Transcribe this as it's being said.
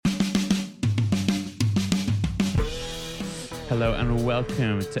Hello and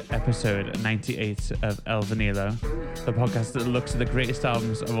welcome to episode 98 of El Vanilo, the podcast that looks at the greatest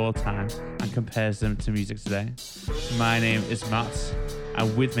albums of all time and compares them to music today. My name is Matt,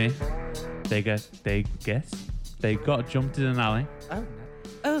 and with me, they got jumped in an alley.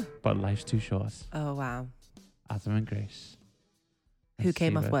 Oh. But life's too short. Oh, wow. Adam and Grace. Who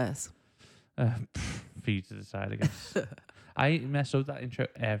came off worse? For you to decide, I guess. I mess up that intro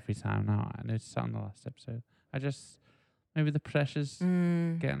every time now. I noticed that on the last episode. Maybe the pressure's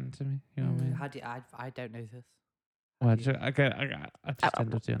getting to me. You know what I mean? How do I don't know this. Well, I just end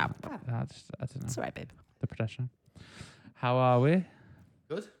up doing that. I don't know. It's all right, babe. The pressure. How are we?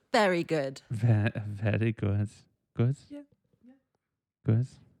 Good. Very good. Very good. Good? Yeah. Good.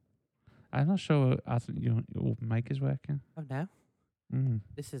 I'm not sure your mic is working. Oh no.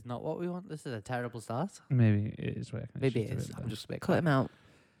 This is not what we want. This is a terrible start. Maybe it is working. Maybe it is. I'm just a bit Cut him out.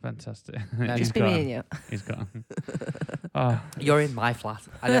 Fantastic. No, Just be me and you. He's gone. Oh. You're in my flat.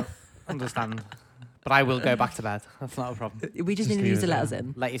 I don't understand. But I will go back to bed. That's not a problem. We just need to leave use it the letters there.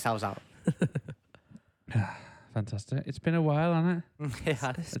 in. Let yourselves out. Fantastic. It's been a while, hasn't it?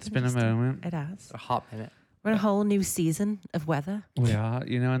 Yeah. It's been a moment. It has. A hot minute. We're in a whole new season of weather. We are.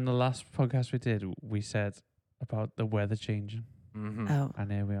 You know, in the last podcast we did, we said about the weather changing. Mm-hmm. Oh,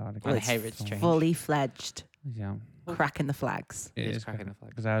 And here we are again. Well, it's changed. fully fledged. Yeah. Cracking the flags. It is cracking the flag.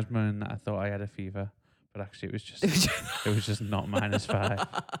 Because I was moaning that I thought I had a fever, but actually it was just not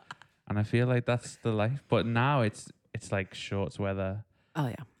 -5. And I feel like that's the life. But now it's like shorts weather. Oh,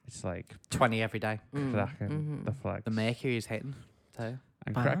 yeah. It's like 20 every day. cracking the flags. The mercury is hitting. So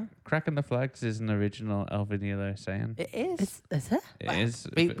And Wow. cracking the flags is an original El Vanilo saying. it is. Is it? It is.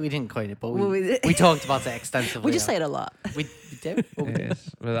 We didn't coin it, but Well, we talked about it extensively. We just say it a lot. We do. It is.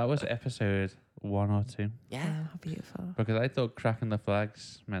 Well, that was episode 1 or 2. Yeah. Oh, beautiful. Because I thought cracking the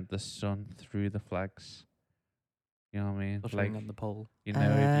flags meant the sun through the flags. You know what I mean? Fluttering on the pole. You know,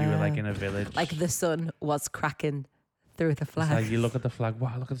 if you were like in a village. Like the sun was cracking through the It's flag. like you look at the flag,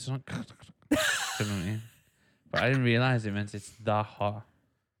 wow, look at the sun. Do you know what I mean? But I didn't realise it meant it's that hot.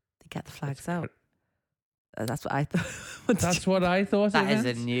 They get the flags It's out. That's what I thought. That's what I thought That it is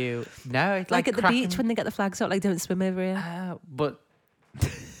meant. a new... No, it's like at the cracking. beach when they get the flags out, like don't swim over here. But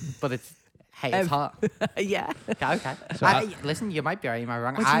it's... Hey, it's hot. Yeah. Okay. So Listen, you might be right, you might be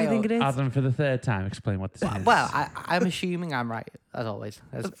wrong. What do you think it is? Adam, for the third time, explain what this is. Well, I'm assuming I'm right, as always.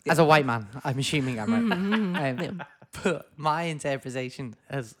 As a white man, I'm assuming I'm right. But my interpretation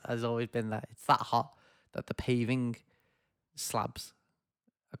has always been that it's that hot that the paving slabs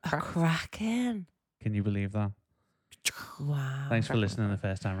are cracked. Cracking. Can you believe that? Wow. Thanks for listening the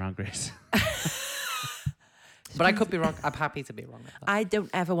first time round, Grace. But I could be wrong. I'm happy to be wrong. I don't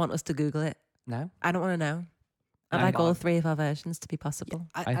ever want us to Google it. No? I don't want to know. I'd No, like all not. 3 of our versions to be possible.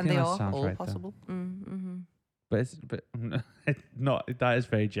 I And think they that are sounds all right, though. possible. Mm-hmm. But it's not. That is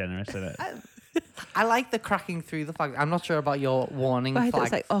very generous, isn't it? I like the cracking through the flag. I'm not sure about your warning But I thought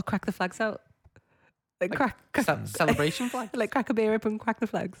flag. it's like, crack the flags out. Like crack Celebration flag? like crack a beer up and crack the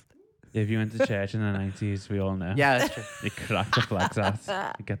flags. If you went to church in the 90s, we all know. Yeah, that's true. You crack the flags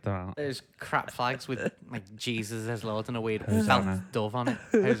out. You get them out. There's crap flags with like Jesus as Lord and a weird Hosanna. dove on it.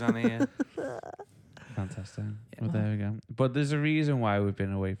 Hosanna, yeah. Fantastic. Yeah. Well, there we go. But there's a reason why we've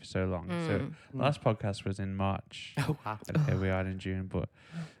been away for so long. So Mm. the last podcast was in March. Oh, wow. And here we are in June. But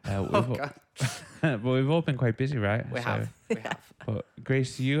Oh, we've, God. but we've all been quite busy, right? We So- have. But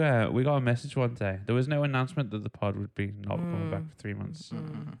Grace, we got a message one day. There was no announcement that the pod would be not coming back for 3 months.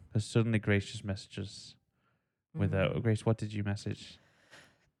 Mm. Because suddenly Grace just messages with Grace, what did you message?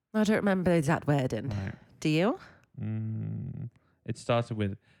 I don't remember the exact wording. Right. Do you? It started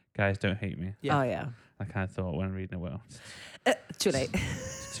with, guys, don't hate me. Yeah. Oh, yeah. I kind of thought when reading it, well, Too late.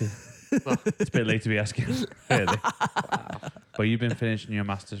 it's a bit late to be asking, really. But you've been finishing your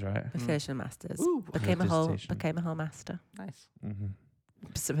masters, right? Official masters. Ooh. Became a Dissertation. whole master. Nice.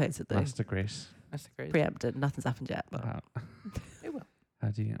 Supposedly. Master Grace. That's great. Preempted. Nothing's happened yet. But It will. How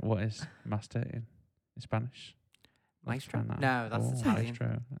do you? What is master in Spanish? Let's Maestro? try that. No, that's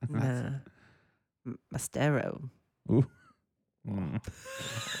Italian. Maestro. Mastero. Mm.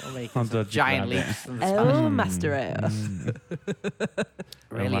 We're making I'm some dodgy giant rabbit. leaps in the El Spanish. Mastero.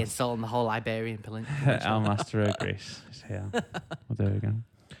 Really insulting the whole Iberian Peninsula. El Mastero Grace is here. Well, there we go.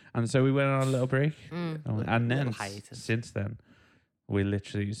 And so we went on a little break. And then, Little hiatus. since then, we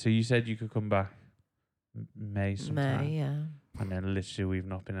literally... So you said you could come back May sometime. May, yeah. And then literally we've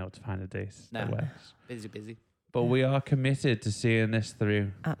not been able to find a date that No. works. Busy. But we are committed to seeing this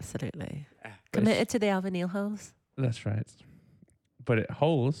through. Absolutely. Yeah. Committed to the Alvin Neal holes. That's right. But it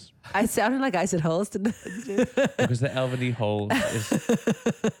holds I sounded like I said holes, didn't I? because the Elveny hole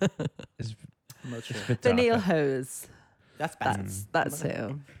is I'm not sure. a bit The Neil darker. hose. That's better. That's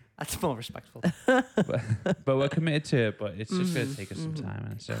it. That's more respectful. but we're committed to it. But it's just going to take us some time,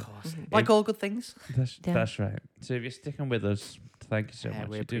 and so Of course. Like all good things. that's right. So if you're sticking with us, thank you so Yeah, much.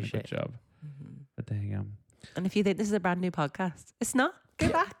 we You're doing a good appreciate job. But there you go. And if you think this is a brand new podcast, it's not. Go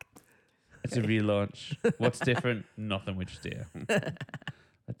back. It's a relaunch. What's different? Nothing. We're just here.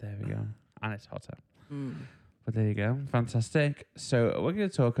 But there we go. And it's hotter. But there you go. Fantastic. So we're going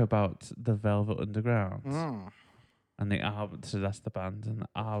to talk about the Velvet Underground. And the album, so that's the band. And the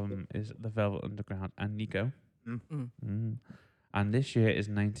album is the Velvet Underground and Nico. And this year is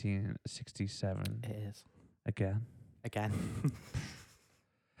 1967. It is. Again.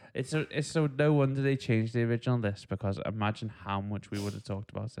 It's so no wonder they changed the original list, because imagine how much we would have talked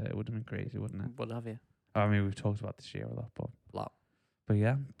about it. It would have been crazy, wouldn't it? What have you? I mean, we've talked about this year a lot, but Lot. But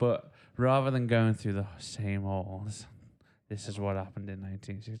yeah, but rather than going through the same old, this is what happened in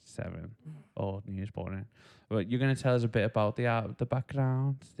 1967, old news boring. But you're going to tell us a bit about the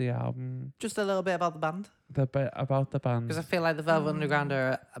background, the album, Just a little bit about the band. the bit about the band. Because I feel like the Velvet Underground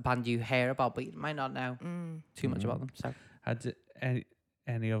are a band you hear about, but you might not know too much about them. So Had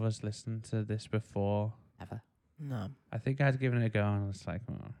any of us listened to this before? Never. No. I think I'd given it a go, and I was like,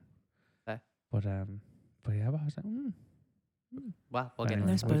 Fair. But yeah, but I was like, Well, we'll get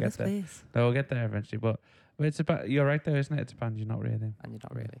Anyway. into No it. We'll spoilers, get there. please. No, we'll get there eventually. But it's about. You're right though, isn't it? It's a band you're not really And you're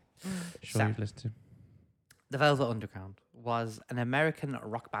not really. sure So- you've listened to. The Velvet Underground was an American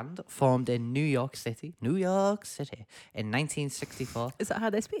rock band formed in New York City, in 1964. Is that how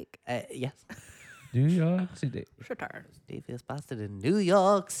they speak? Yes. New York City. Devious bastard in New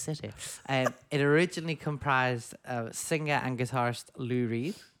York City. It originally comprised singer and guitarist Lou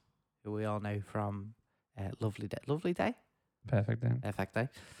Reed, who we all know from Lovely Day. Lovely Day? Perfect day. Perfect Day.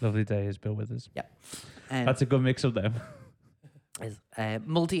 Lovely day is Bill Withers. Um, That's a good mix of them. is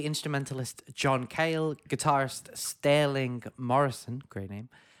multi-instrumentalist John Cale, guitarist Sterling Morrison, great name,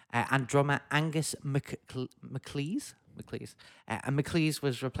 and drummer Angus McLeese. And McLeese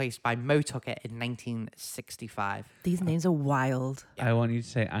was replaced by Mo Tucker in 1965. These names are wild. I want you to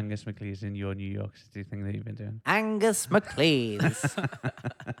say Angus McLeese in your New York City thing that you've been doing. Angus McLeese,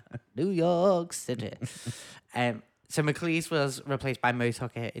 New York City. So McLeese was replaced by Mo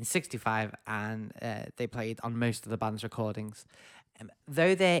Tucker in 65, and they played on most of the band's recordings.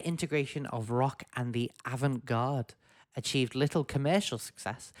 Though their integration of rock and the avant-garde achieved little commercial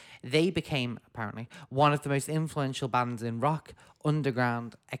success, they became, apparently, one of the most influential bands in rock,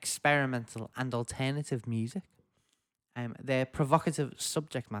 underground, experimental, and alternative music. Their provocative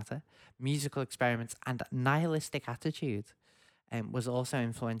subject matter, musical experiments, and nihilistic attitude was also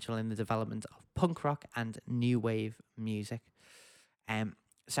influential in the development of punk rock and new wave music.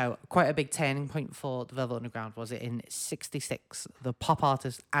 So quite a big turning point for the Velvet Underground was it in 66. The pop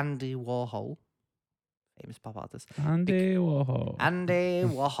artist Andy Warhol, famous pop artist, Andy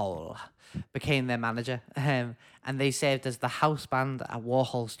Warhol became their manager, and they served as the house band at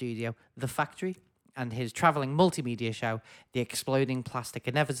Warhol studio The Factory and his traveling multimedia show The Exploding Plastic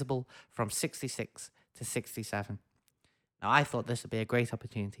Inevitable from 66 to 67. Now, I thought this would be a great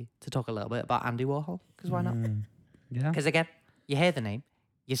opportunity to talk a little bit about Andy Warhol, because why not? Yeah. Because again, you hear the name,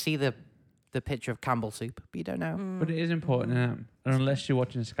 you see the picture of Campbell soup, but you don't know. But it is important, and unless you're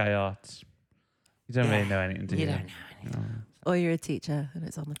watching Sky Arts, you don't really know anything, do you? You don't know anything. Or you're a teacher and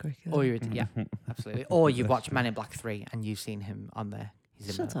it's on the curriculum. Or yeah, absolutely. Or you've watched Men in Black 3 and you've seen him on there.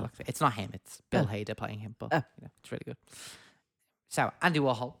 He's in Men in Black 3. It's not him, it's Bill Hader playing him, but it's really good. So, Andy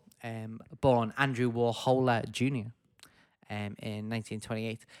Warhol, born Andrew Warholer Jr., in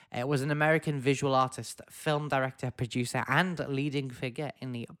 1928, was an American visual artist, film director, producer, and leading figure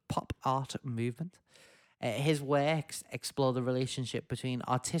in the pop art movement. His works explore the relationship between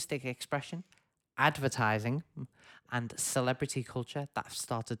artistic expression, advertising, and celebrity culture that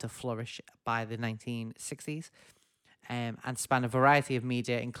started to flourish by the 1960s, and span a variety of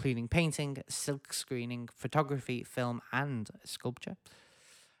media, including painting, silk screening, photography, film, and sculpture.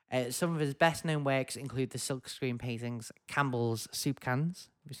 Some of his best-known works include the silkscreen paintings, Campbell's Soup Cans.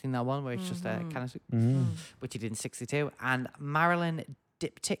 Have you seen that one where it's just a can of soup? Which he did in 62. And Marilyn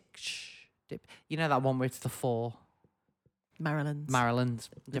Diptych. You know that one where it's the four? Maryland's.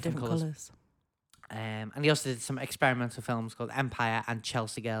 Different colours. And he also did some experimental films called Empire and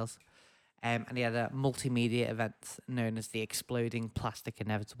Chelsea Girls. And he had a multimedia event known as the Exploding Plastic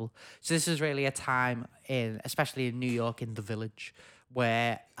Inevitable. So this is really a time, especially in New York, in the Village,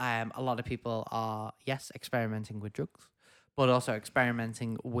 where a lot of people are, yes, experimenting with drugs, but also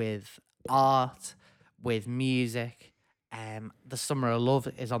experimenting with art, with music. The Summer of Love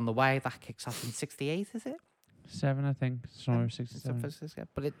is on the way. That kicks off in 68, is it? 7, I think. Summer of 67.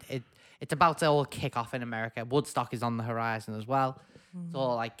 But it's about to all kick off in America. Woodstock is on the horizon as well. It's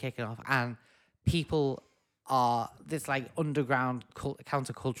all like kicking off, and people are this like underground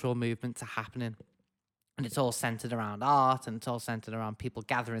countercultural movements are happening, and it's all centered around art, and it's all centered around people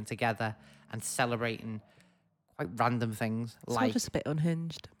gathering together and celebrating quite random things. It's all just a bit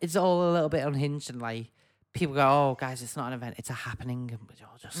unhinged. It's all a little bit unhinged, and like people go, "Oh, guys, it's not an event; it's a happening." And we're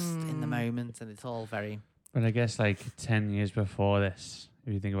all just in the moment, and it's all very. But I guess like 10 years before this,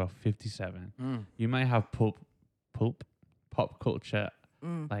 if you think about 57, you might have pop culture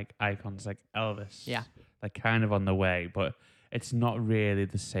like icons like Elvis. Yeah. Like kind of on the way, but it's not really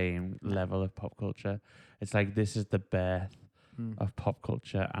the same level of pop culture. It's like this is the birth of pop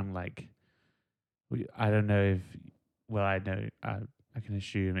culture, and like I don't know if I know I can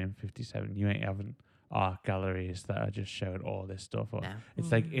assume in 57 you ain't having art galleries that are just showing all this stuff. Or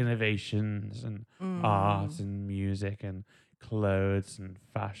it's like innovations and art and music and clothes and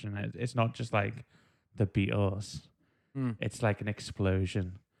fashion. It's not just like the Beatles. It's like an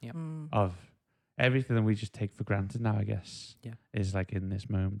explosion of everything that we just take for granted now, I guess. Yeah. Is like in this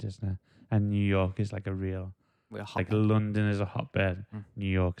moment, isn't it? And New York is like a real like hotbed. London is a hotbed, New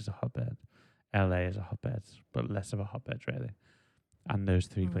York is a hotbed, LA is a hotbed, but less of a hotbed really. And those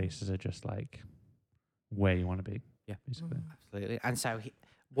three places are just like where you want to be. Yeah, basically. Absolutely. And so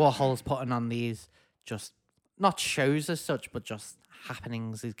Warhol's putting on these just not shows as such, but just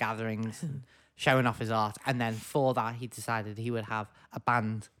happenings, these gatherings, and showing off his art. And then for that, he decided he would have a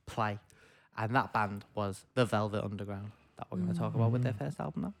band play. And that band was the Velvet Underground that we're going to talk about with their first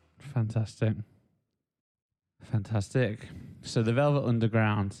album now. Fantastic. So the Velvet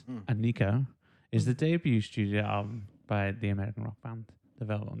Underground and Nico is the debut studio album by the American rock band, the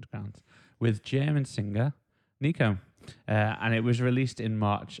Velvet Underground, with German singer Nico. And it was released in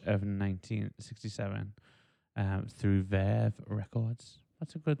March of 1967 through Verve Records.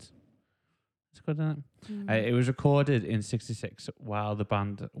 That's good, isn't it? It was recorded in 66 while the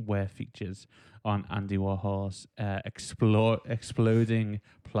band were features on Andy Warhol's Exploding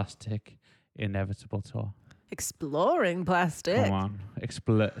Plastic Inevitable tour. Exploring plastic. Come on.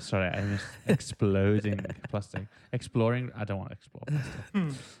 Sorry, I missed exploding plastic. Exploring, I don't want to explore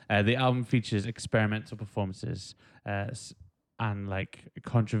plastic. The album features experimental performances and like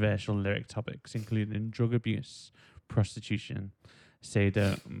controversial lyric topics, including drug abuse, prostitution,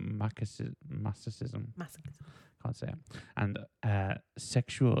 sadomasochism, can't say it, and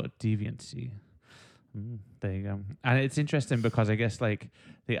sexual deviancy. There you go. And it's interesting because I guess like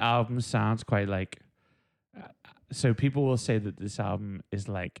the album sounds quite like so people will say that this album is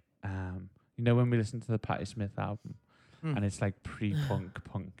like when we listen to the Patti Smith album and it's like pre-punk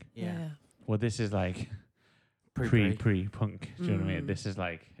punk. Yeah. Well, this is like pre-punk. Do you know what I mean? This is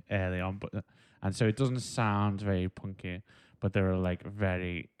like early on, and so it doesn't sound very punky, but there are like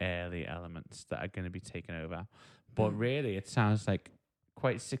very early elements that are going to be taken over. But really, it sounds like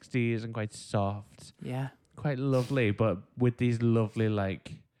quite 60s and quite soft. Yeah. Quite lovely, but with these lovely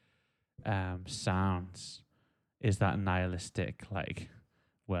like sounds is that nihilistic like,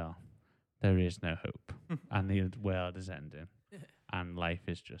 well, there is no hope and the world is ending and life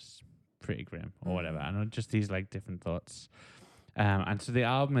is just pretty grim or whatever, and just these like different thoughts, and so the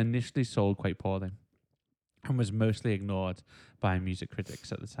album initially sold quite poorly and was mostly ignored by music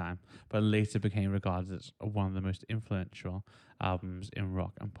critics at the time, but later became regarded as one of the most influential albums in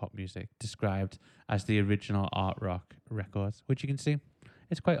rock and pop music, described as the original art rock record, which you can see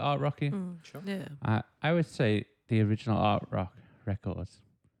it's quite art rocky. Sure. Yeah. I would say the original art rock record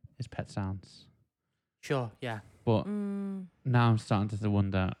is Pet Sounds. Sure, yeah. But now I'm starting to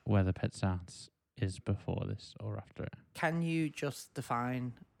wonder whether Pet Sounds is before this or after it. Can you just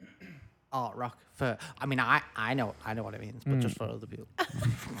define art rock for? I mean, I know what it means, but just for other people.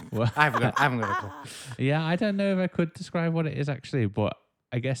 Well, I haven't got a clue. Yeah, I don't know if I could describe what it is actually, but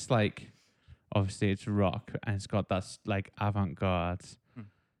I guess like obviously it's rock and it's got that like avant-garde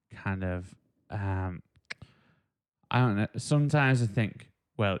kind of I don't know. Sometimes I think,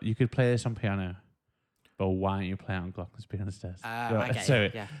 well, you could play this on piano, but why don't you play it on glockenspiel instead?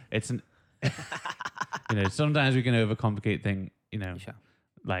 It's an sometimes we can overcomplicate things, Sure.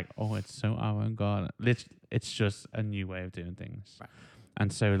 like, oh, it's so avant-garde. It's just a new way of doing things. Right.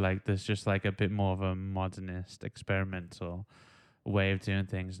 And so like there's just like a bit more of a modernist, experimental way of doing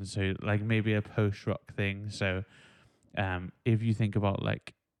things. And so like maybe a post-rock thing. So if you think about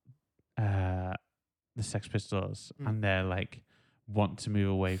like the Sex Pistols and they're like want to move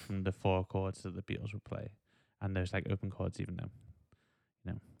away from the 4 chords that the Beatles would play and those like open chords, even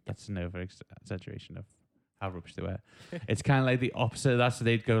though that's an over exaggeration of how rubbish they were. It's kind of like the opposite of that. So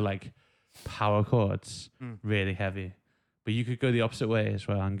they'd go like power chords, really heavy. But you could go the opposite way as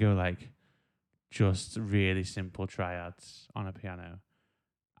well and go like just really simple triads on a piano,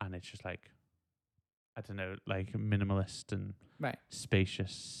 and it's just like, I don't know, like minimalist and Right.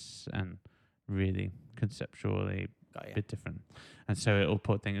 spacious and really conceptually Got a you. bit different. And so it'll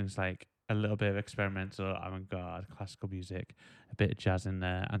put things like a little bit of experimental, avant-garde, classical music, a bit of jazz in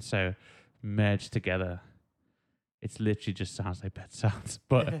there, and so merged together. It's literally just sounds like Pet Sounds,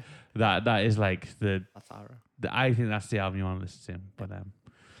 but that is like That's our I think that's the album you want to listen to.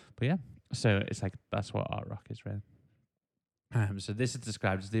 But yeah, so it's like that's what art rock is, really. So this is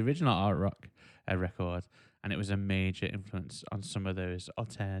described as the original art rock record, and it was a major influence on some of those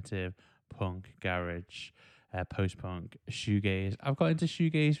alternative punk, garage, post-punk, shoegaze. I've got into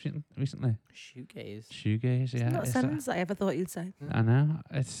shoegaze recently. shoegaze. Shoegaze, yeah. Not a it's sentence I ever thought you'd say. I know.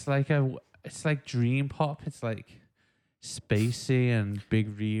 It's like dream pop. It's like spacey and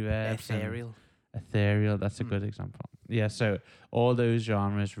big reverbs. Ethereal. Ethereal. That's a good example. Yeah. So all those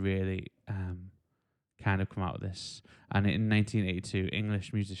genres really kind of come out of this. And in 1982,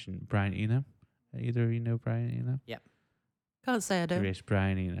 English musician Brian Eno. Either of you know Brian Eno? Yep. Can't say I don't. Grace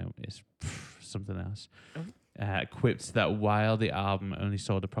Brian Eno is something else. Quipped that while the album only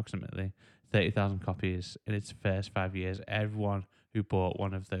sold approximately 30,000 copies in its first 5 years, everyone who bought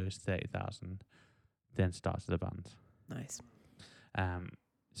one of those 30,000 then started the band. Nice.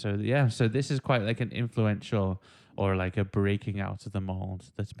 So this is quite like an influential or like a breaking out of the mold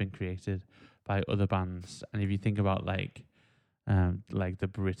that's been created by other bands. And if you think about like the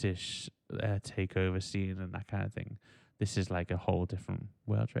British takeover scene and that kind of thing, this is like a whole different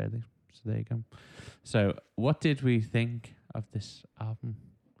world, really. So there you go. So what did we think of this album?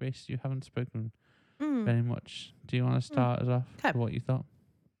 Grace, you haven't spoken very much. Do you want to start us off with what you thought?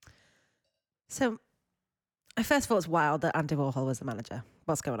 So, I first thought it's wild that Andy Warhol was the manager.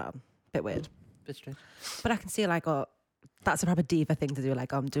 What's going on? Bit weird. Bit strange. But I can see like, oh, that's a proper diva thing to do.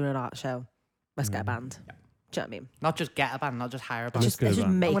 Like, I'm doing an art show. Let's get a band. Yeah. Do you know what I mean? Not just get a band, not just hire a band. Let's Just go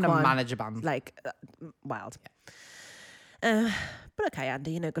band. make I want to one. manage a band. Like, wild. Yeah. But okay,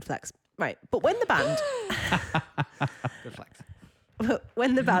 Andy, good flex. Right. But when the band... Good flex.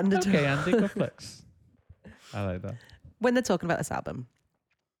 when the band... Okay, Andy, go flex. I like that. When they're talking about this album,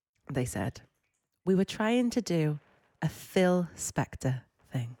 they said, we were trying to do a Phil Spector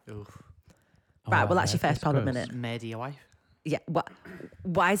thing. Oof. Right, well, that's your first problem, gross. innit? Murder your wife. Yeah.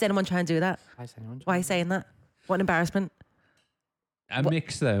 Why is anyone trying to do that? Why is anyone Why are you saying that? What an embarrassment. A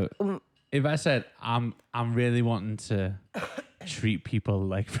mix though. If I said I'm really wanting to treat people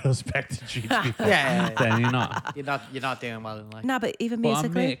like Phil Spector treats people, then you're not. You're not doing well in life. No, but even But a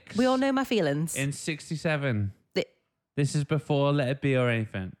musically, mix. we all know my feelings. In '67, The- this is before Let It Be or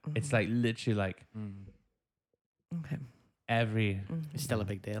anything. It's like literally like Okay. every. It's still a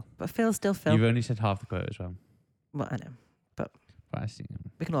big deal. But Phil's still Phil. You've only said half the quote as well. Well, I know. But I see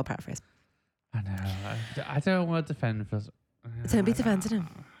him. We can all paraphrase. I know. I don't want to defend Phil. Don't be defending him.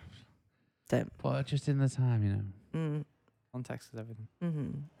 Don't. But just in the time, you know. Mm. Context is everything.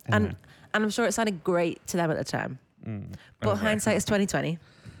 Mm-hmm. Anyway. And I'm sure it sounded great to them at the time. But Okay. hindsight is 2020.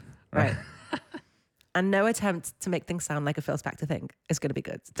 Right. And no attempt to make things sound like a Phil Spector thing is going to be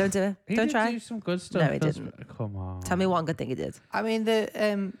good. Don't do it. He Don't did try. do some good stuff. No, he didn't. Come on. Tell me one good thing he did. I mean,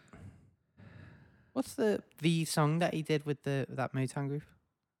 what's the song that he did with that Motown group?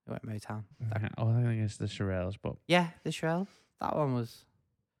 It went Motown. Oh, I think it's the Shirelles, but Yeah, the Shrell. That one was.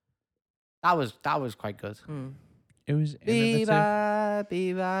 That was quite good. it was Be innovative. bye,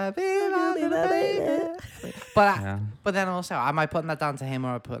 be bye, be bye, be bye, baby. But then also, am I putting that down to him or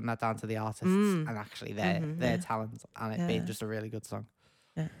am I putting that down to the artists and actually their talent and it being just a really good song?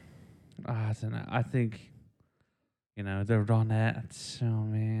 I don't know. I think, the Ronettes,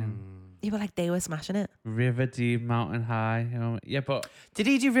 You were like, they were smashing it. River Deep, Mountain High. Yeah, but Did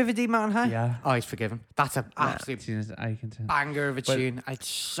he do River Deep Mountain High? yeah. Oh, he's forgiven. That's an absolute I can tell. banger of a But tune. It's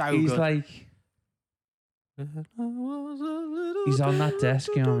so He's good. like, he's on that desk,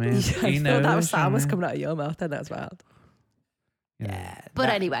 you know what I mean? I He thought knows. that was sound was you know? coming out of your mouth, and that's wild. Yeah. But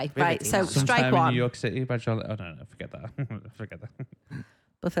that- anyway, River right, Deep so Mountain. strike Sometime in one. New York City by Charlotte. Oh, no, forget that. Forget that.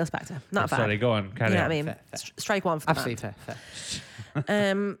 But Phil Spector, not bad. Sorry, go on. Carry You know on. what I mean? Fair, fair. Strike one for the Absolutely fair.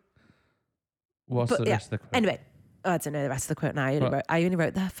 band. What's But the yeah, rest of the quote? Anyway, I don't know the rest of the quote now. I only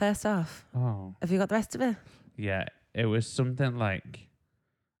wrote the first half. Oh. Have you got the rest of it? Yeah, it was something like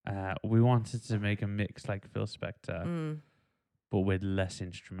we wanted to make a mix like Phil Spector, but with less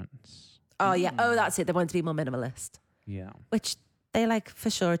instruments. Oh, yeah. Oh, that's it. They wanted to be more minimalist, Yeah. which they for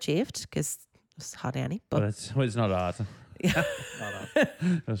sure achieved because there's hardly any. But But it's not hard.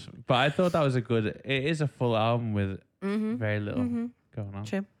 But I thought that was it is a full album with very little going on.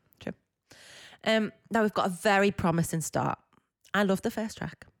 True. Now we've got a very promising start. I love the first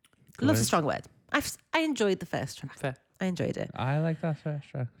track. Love's a strong word. I enjoyed the first track. Fair. I enjoyed it. I like that first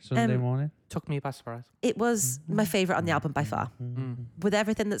track. Sunday morning. Took me by surprise. It was my favourite on the album by far. With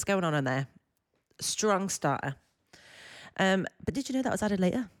everything that's going on in there. Strong starter. But did you know that was added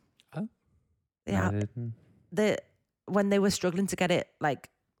later? Oh. Yeah. I didn't. When they were struggling to get it like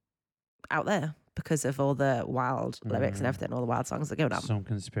out there because of all the wild lyrics and everything, all the wild songs that are going on. Some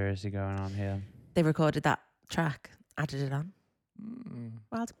conspiracy going on here. They recorded that track, added it on.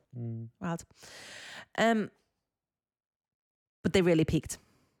 Wild. Wild. But they really peaked.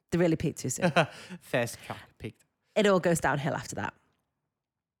 They really peaked too soon. First track peaked. It all goes downhill after that.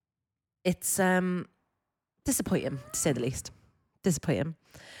 It's disappointing, to say the least. Disappointing.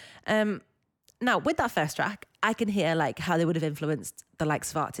 Now, with that first track, I can hear like how they would have influenced the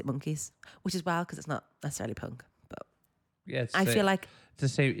likes of Arctic Monkeys, which is wild because it's not necessarily punk. But Yeah, I feel like it's the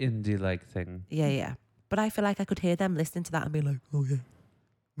same indie-like thing. yeah. But I feel like I could hear them listening to that and be like, oh yeah,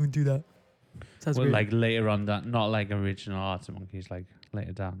 we'll do that. Sounds Well, great. like later on, that not like original Arctic Monkeys, like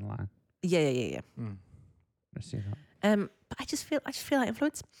later down the line. Yeah. I see that. But I just feel that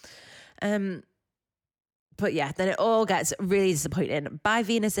influence. But yeah, then it all gets really disappointing. By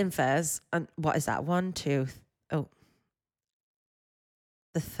Venus in Furs, and what is that?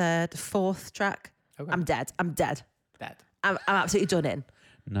 The fourth track. Okay. I'm dead. Dead. I'm absolutely done in.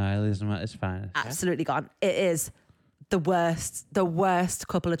 Nihilism at its finest. Absolutely gone. It is the worst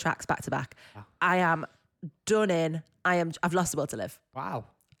couple of tracks back to back. Wow. I am done in. I've lost the will to live. Wow.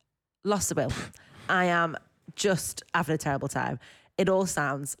 Lost the will. I am just having a terrible time. It all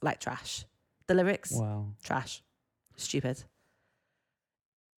sounds like trash. The lyrics, Wow. trash, stupid.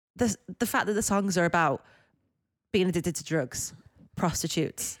 The fact that the songs are about being addicted to drugs,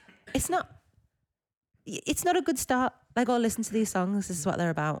 prostitutes, it's not a good start. Like, oh, listen to these songs. This is what they're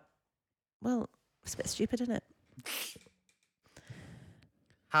about. Well, it's a bit stupid, isn't it?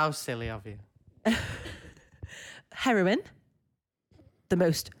 How silly of you. Heroin, the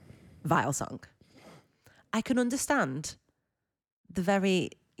most vile song. I can understand the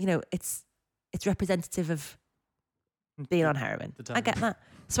very, it's representative of being on heroin. I get that.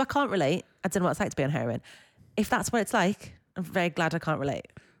 So I can't relate. I don't know what it's like to be on heroin. If that's what it's like, I'm very glad I can't relate.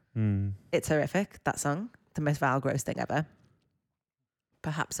 It's horrific, that song. The most vile, gross thing ever.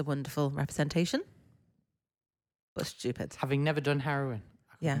 Perhaps a wonderful representation, but stupid. Having never done heroin.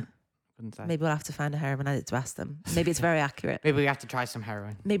 Yeah. Couldn't say. Maybe we'll have to find a heroin addict to ask them. Maybe it's very accurate. Maybe we have to try some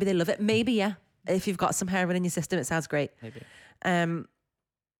heroin. Maybe they love it. Maybe, yeah. If you've got some heroin in your system, it sounds great. Maybe.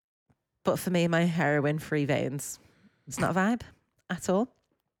 But for me, my heroin-free veins, it's not a vibe at all.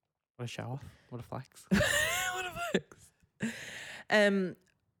 What a show off. What a flex. What a flex.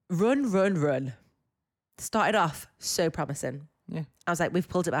 Run. Started off so promising. Yeah. I was like, we've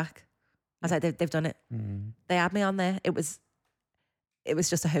pulled it back. I was like, they've done it. They had me on there. It was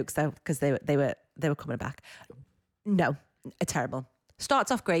just a hoax though, because they were coming back. No, terrible.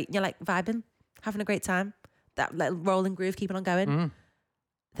 Starts off great. You're like vibing, having a great time. That little rolling groove, keeping on going.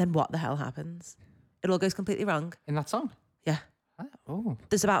 Then what the hell happens? It all goes completely wrong. In that song? Yeah. Oh.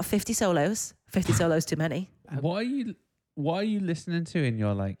 There's about 50 solos. 50 solos too many. What are you listening to in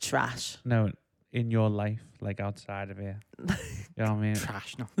your like Trash. No, in your life, like outside of here? You know what I mean?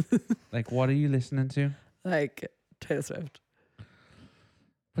 Trash, no. Like, what are you listening to? Like Taylor Swift.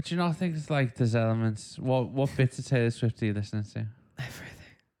 But you not think it's like there's elements. What bits of Taylor Swift are you listening to?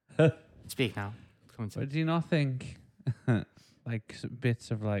 Everything. Speak now. But do you not think like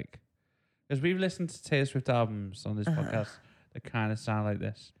bits of like, because we've listened to Taylor Swift albums on this podcast that kind of sound like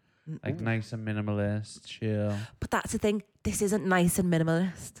this, like nice and minimalist, chill. But that's the thing. This isn't nice and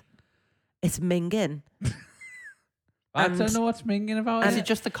minimalist. It's minging. I don't know what's minging about Is it. it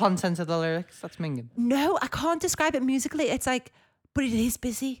just the content of the lyrics that's minging? No, I can't describe it musically. It's like, but it is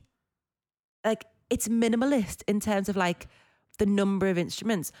busy. Like, it's minimalist in terms of like the number of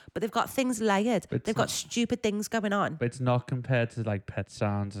instruments, but they've got things layered. They've got stupid things going on. But it's not compared to like Pet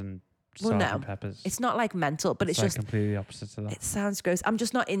Sounds and Sgt. Peppers. It's not like mental, but it's like just completely opposite to that. It sounds gross. I'm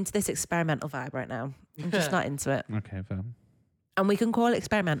just not into this experimental vibe right now. I'm just not into it. Okay, fair. And we can call it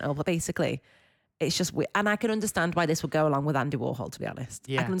experimental, but basically, it's just weird. And I can understand why this would go along with Andy Warhol, to be honest.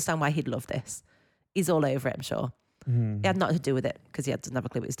 Yeah. I can understand why he'd love this. He's all over it, I'm sure. He had nothing to do with it because he doesn't have a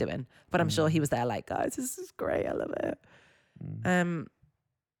clue what he's doing. But I'm sure he was there like, guys, this is great. I love it.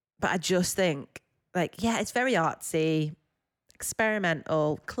 But I just think, like, yeah, it's very artsy,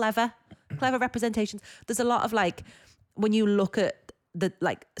 experimental, clever representations. There's a lot of like, when you look at the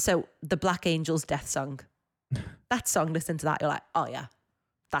Black Angels Death Song, that song, listen to that, you're like, oh yeah,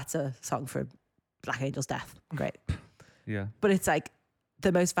 that's a song for Black Angel's death. Great. Yeah. But it's like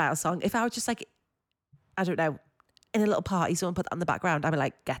the most vile song. If I was just like, I don't know, in a little party, someone put that on the background, I'd be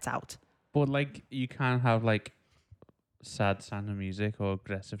like, get out. But like, you can have like sad sounding music or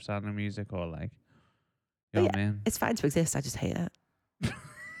aggressive sounding music or like, you know what I mean? It's fine to exist. I just hate it.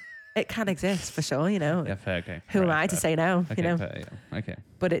 It can exist for sure, you know. Yeah, fair. Okay. Who am I to say no? Okay, You know. fair, yeah. Okay.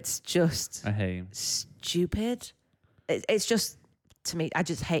 But it's just I hate you. stupid. It's just, to me, I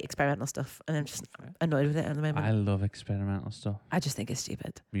just hate experimental stuff, and I'm just annoyed with it at the moment. I love experimental stuff. I just think it's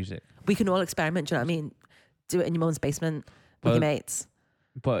stupid. Music. We can all experiment. Do you know what I mean? Do it in your mum's basement with your mates.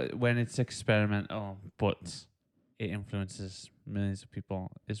 But when it's experimental, but it influences millions of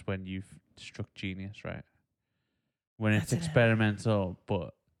people, is when you've struck genius, right? When it's experimental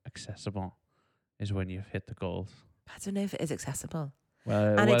but accessible, is when you've hit the gold. I don't know if it is accessible.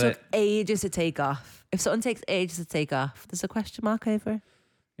 Well, It took ages to take off. If something takes ages to take off, there's a question mark over it.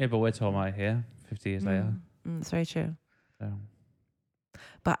 Yeah, but we're talking about here 50 years later. That's very true. So.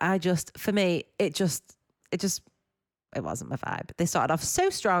 But for me, it wasn't my vibe. They started off so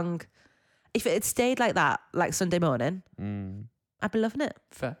strong. If it had stayed like that, like Sunday morning, I'd be loving it.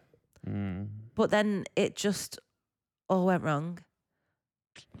 Fair. But then it just all went wrong.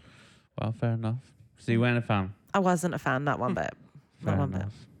 Well, fair enough. So you weren't a fan? I wasn't a fan, not one bit. Fair Not one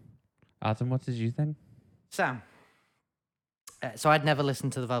enough. Adam, what did you think? Sam. So I'd never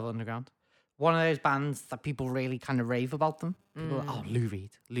listened to the Velvet Underground. One of those bands that people really kind of rave about them. People are like, oh, Lou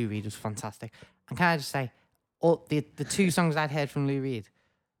Reed. Lou Reed was fantastic. And can I just say, the two songs I'd heard from Lou Reed,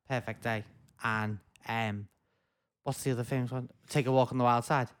 Perfect Day, and what's the other famous one? Take a Walk on the Wild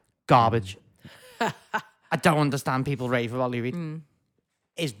Side. Garbage. I don't understand people rave about Lou Reed.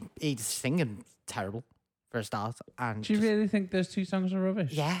 He's singing terrible for a start. And do you really think those two songs are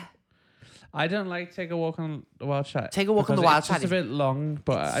rubbish? Yeah. I don't like Take a Walk on the Wild Side. Take a Walk on the Wild Side. It's just a bit long,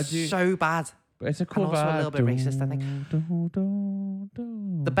 but I do. So bad. But it's a cool and also vibe. a little bit racist, I think.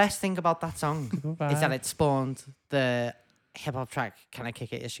 The best thing about that song is that it spawned the hip hop track "Can I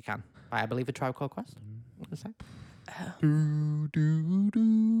Kick It Yes You Can" by, I believe, A Tribe Called Quest.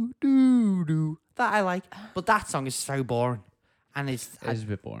 That I like, but that song is so boring, and it's a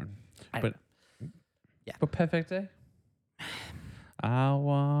bit boring. But yeah. But Perfect Day. I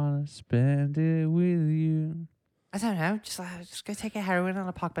wanna spend it with you. I don't know. Just go take a heroin on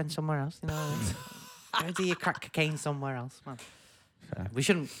a park bench somewhere else. You know, go do your crack cocaine somewhere else, man. We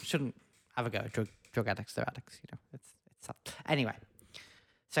shouldn't have a go at drug addicts. They're addicts. You know, it's sad. Anyway.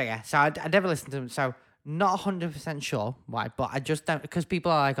 So yeah, so I never listened to them. So not 100% sure why, but I just don't, because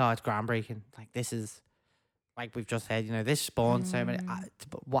people are like, oh, it's groundbreaking. Like, this is, like we've just said, you know, this spawned so many.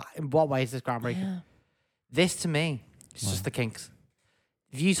 But in what way is this groundbreaking? Yeah. This to me, it's just the Kinks.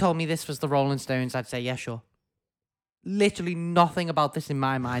 If you told me this was the Rolling Stones, I'd say, yeah, sure. Literally nothing about this in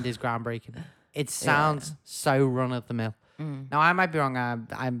my mind is groundbreaking. It sounds so run of the mill. Now, I might be wrong.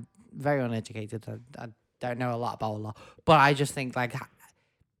 I'm very uneducated. I don't know a lot about a lot. But I just think, like,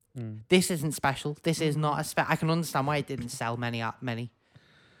 this isn't special. This is not a I can understand why it didn't sell many.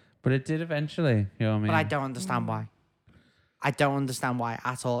 But it did eventually. You know what I mean? But I don't understand why. I don't understand why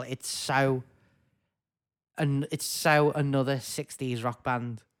at all. It's so another 60s rock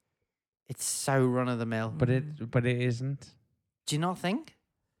band. It's so run of the mill. But it isn't. Do you not think?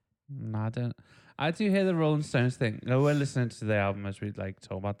 No, I don't. I do hear the Rolling Stones thing. No, we're listening to the album as we like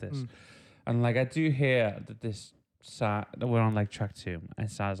talk about this, and like I do hear that this we're on like track 2.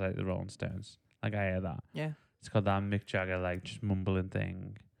 It sounds like the Rolling Stones. Like I hear that. Yeah. It's got that Mick Jagger like just mumbling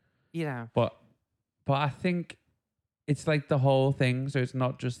thing. You know. But I think it's like the whole thing. So it's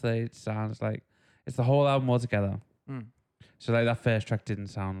not just that it sounds like, it's the whole album altogether. So like that first track didn't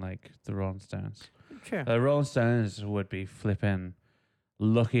sound like the Rolling Stones. Sure. The Rolling Stones would be flipping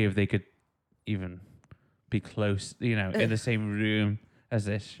lucky if they could even be close, you know, in the same room as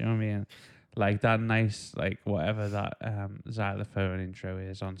this. You know what I mean? Like that nice, like whatever that xylophone intro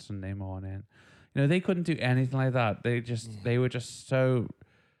is on Sunday morning. You know, they couldn't do anything like that. They were just so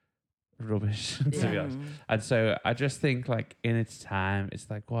rubbish, to be honest. And so I just think like in its time, it's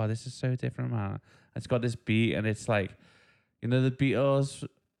like, wow, this is so different, man. It's got this beat and it's like, you know, the Beatles.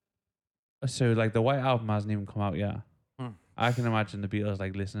 So like the White Album hasn't even come out yet. I can imagine the Beatles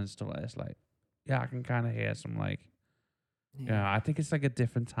like listening to stuff like this, like, yeah, I can kind of hear some like, you know, I think it's like a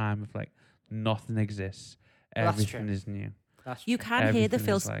different time of like nothing exists. Everything is new. You can hear the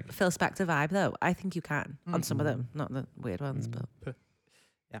Phil Spector vibe though. I think you can on some of them, not the weird ones, but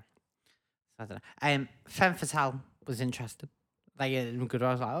yeah. I don't know. Femme Fatale was interesting. Like good.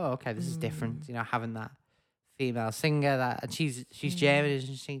 I was like, oh, okay, this is different. You know, having that female singer and she's German,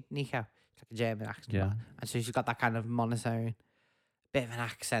 isn't she, Nico? It's like a German accent. Yeah. And so she's got that kind of monotone, bit of an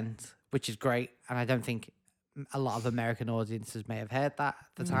accent, which is great. And I don't think a lot of American audiences may have heard that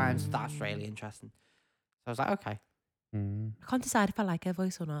at the time. So that's really interesting. So I was like, okay. I can't decide if I like her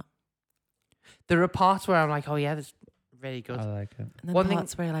voice or not. There are parts where I'm like, oh yeah, that's really good. I like it. And then One thing-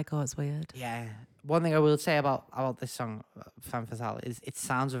 parts where you're like, oh, it's weird. Yeah. One thing I will say about this song, Femme Fatale, is it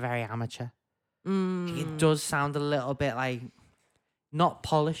sounds very amateur. Like, it does sound a little bit like not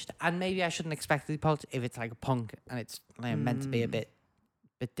polished, and maybe I shouldn't expect it to be polished if it's like a punk and it's like, meant to be a bit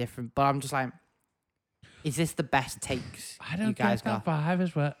different. But I'm just like, is this the best takes I don't you guys get that got? vibe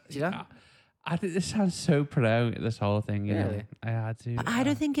as well. Do you know? I think this sounds so pro, this whole thing. You know? Really? I had to. But I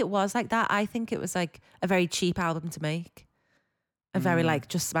don't think it was like that. I think it was like a very cheap album to make. A very like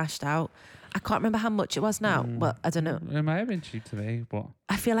just smashed out. I can't remember how much it was now. Well, I don't know. It might have been cheap to me, but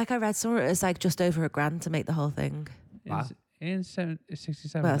I feel like I read somewhere it was like just over $1,000 to make the whole thing. Wow. in 67.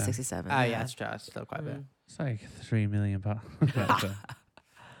 Well, now. 67. Oh yeah, that's true. It's still quite a bit. It's like £3 million.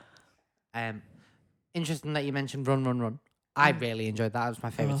 Interesting that you mentioned Run, Run, Run. I really enjoyed that. It was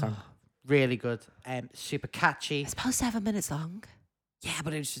my favourite song. Really good. Super catchy. It's about 7 minutes long. Yeah,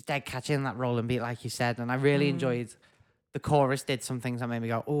 but it was just dead catchy in that rolling beat, like you said. And I really enjoyed the chorus, did some things that made me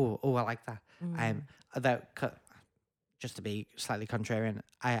go, oh, I like that. Just to be slightly contrarian,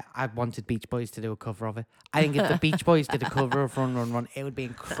 I wanted Beach Boys to do a cover of it. I think if the Beach Boys did a cover of Run, Run, Run, it would be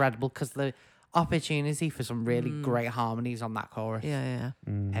incredible because the opportunity for some really great harmonies on that chorus. Yeah.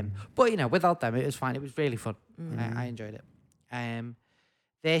 But, you know, without them, it was fine. It was really fun. I enjoyed it.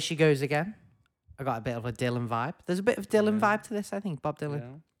 There She Goes Again. I got a bit of a Dylan vibe. There's a bit of Dylan vibe to this, I think. Bob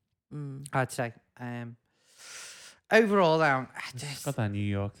Dylan, I'd say. Overall, now, It's got that New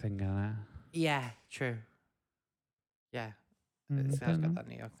York thing in it. yeah, true. Yeah, it's got that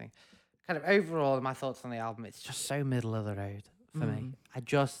New York thing. Kind of overall, my thoughts on the album, it's just so middle of the road for me.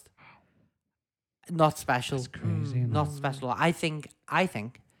 Not special. It's crazy. Not special. I think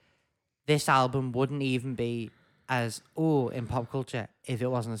this album wouldn't even be as in pop culture if it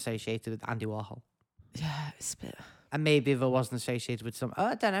wasn't associated with Andy Warhol. Yeah, it's a bit. And maybe if it wasn't associated with some,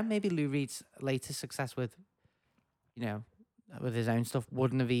 I don't know, maybe Lou Reed's latest success with, you know, with his own stuff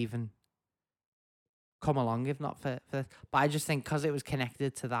wouldn't have even come along if not for but I just think because it was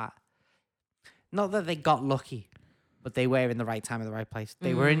connected to that, not that they got lucky, but they were in the right time in the right place.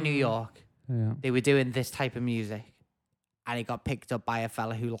 They were in New York. Yeah. They were doing this type of music, and it got picked up by a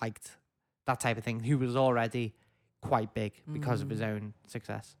fella who liked that type of thing, who was already quite big because of his own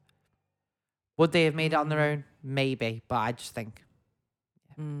success. Would they have made it on their own? Maybe, but I just think.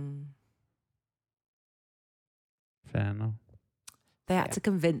 Fair enough. They had to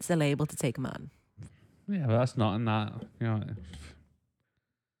convince the label to take him on. Yeah, but that's not in that. You know,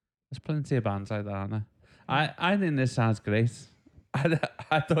 there's plenty of bands like that, aren't there? I think this sounds great.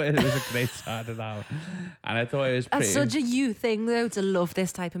 I thought it was a great start of that, and I thought it was pretty. That's such a you thing, though, to love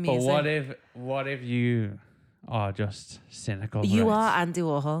this type of music. But what if you are just cynical? You right? are Andy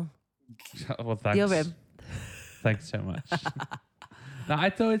Warhol. Well, thanks. You're him. Thanks so much. No, I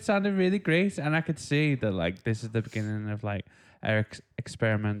thought it sounded really great, and I could see that like this is the beginning of like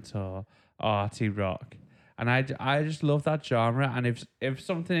experimental arty rock, and I just love that genre. And if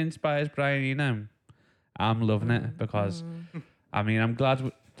something inspires Brian Eno, I'm loving it because I mean I'm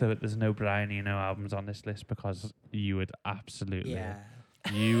glad that there's no Brian Eno albums on this list because you would absolutely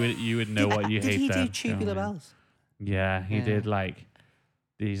you would know what you hate. Did he them, do Tubular Bells? Yeah, he did like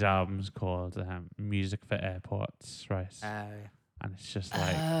these albums called Music for Airports, right? And it's just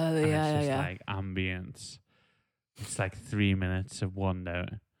like like ambience. It's like 3 minutes of one note,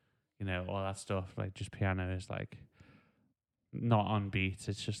 you know, all that stuff. Like just piano is like not on beat.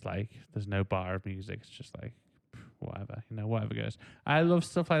 It's just like there's no bar of music. It's just like whatever, you know, whatever goes. I love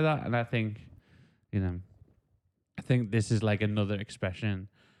stuff like that, and I think, you know, I think this is like another expression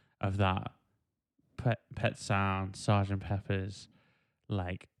of that Pet Sound, Sergeant Pepper's.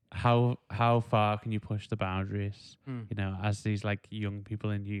 Like how far can you push the boundaries? You know, as these like young people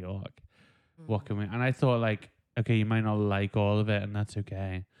in New York, what can we? And I thought like, okay, you might not like all of it, and that's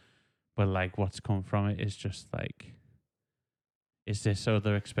okay, but like what's come from it is just like, is this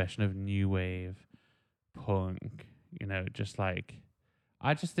other expression of new wave punk? You know, just like,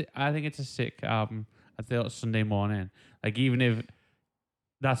 I think it's a sick album. I thought Sunday Morning, like even if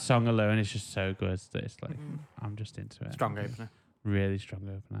that song alone is just so good, that it's like I'm just into it. Strong opener. Really strong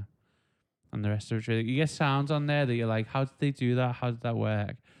opener. And the rest of it's really... You get sounds on there that you're like, how did they do that? How did that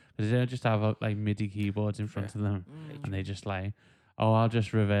work? Because they don't just have like MIDI keyboards in front of them. And they just like, oh, I'll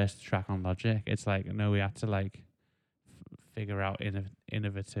just reverse the track on Logic. It's like, no, we had to like figure out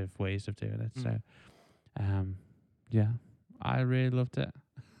innovative ways of doing it. So, yeah, I really loved it.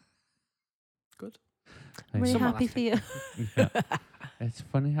 Good. I'm really Somewhat happy last for you. Yeah. It's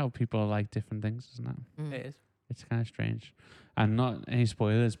funny how people like different things, isn't it? It is. It's kind of strange. And not any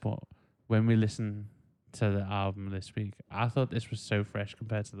spoilers, but when we listened to the album this week, I thought this was so fresh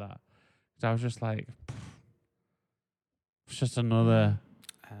compared to that. 'Cause I was just like, it's just another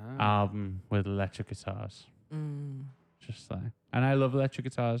album with electric guitars. Mm. Just like, and I love electric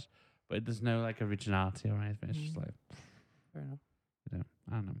guitars, but there's no like originality or anything. It's just like, Fair enough.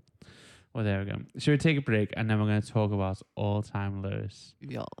 I don't know. Well, there we go. Should we take a break and then we're going to talk about All Time Low's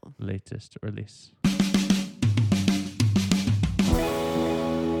Yeah. latest release?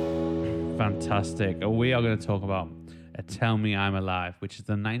 Fantastic. We are going to talk about Tell Me I'm Alive, which is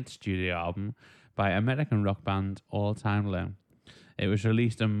the 9th studio album by American rock band All Time Low. It was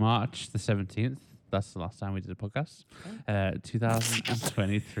released on March the 17th. That's the last time we did a podcast.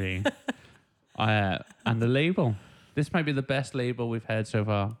 2023. And the label. This might be the best label we've heard so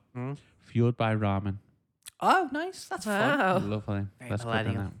far. Fueled by Ramen. Oh, nice. That's fun. Wow. Lovely. Very That's good,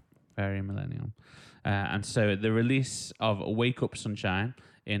 millennial. isn't it? Very millennial. And so the release of Wake Up Sunshine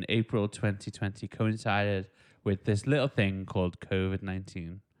in April 2020 coincided with this little thing called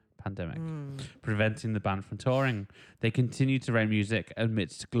COVID-19 pandemic, preventing the band from touring. They continued to write music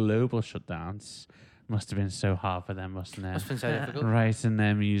amidst global shutdowns. Must have been so hard for them, mustn't it? Must have been so difficult. Writing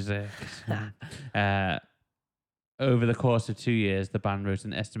their music. Over the course of 2 years, the band wrote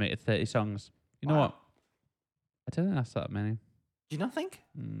an estimated 30 songs. You know Wow. what? I don't think that's that many. Do you not think?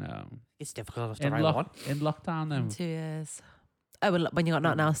 No. It's difficult to write one. In lockdown, then. 2 years. Oh, when you got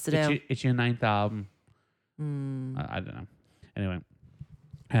nothing else to do. It's your 9th album. Mm. I don't know. Anyway,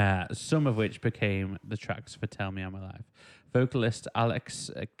 some of which became the tracks for Tell Me I'm Alive. Vocalist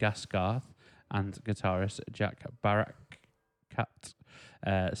Alex Gaskarth and guitarist Jack Barakat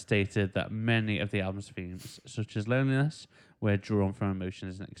stated that many of the album's themes, such as loneliness, were drawn from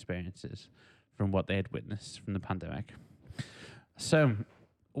emotions and experiences from what they had witnessed from the pandemic. So,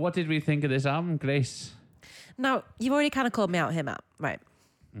 what did we think of this album, Grace? Now, you've already kind of called me out here, Matt. Right.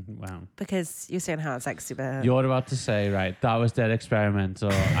 Wow. Because you're saying how it's like super... You're about to say, right, that was dead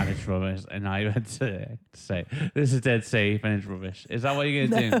experimental and it's rubbish. And now you went to say, this is dead safe and it's rubbish. Is that what you're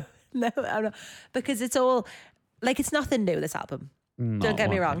going to do? No, I'm not. Because it's all... Like, it's nothing new, this album. Don't get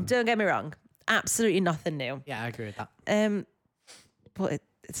me wrong. Don't get me wrong. Absolutely nothing new. Yeah, I agree with that. But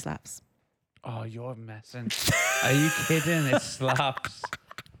it slaps. Oh, you're messing. Are you kidding? It slaps.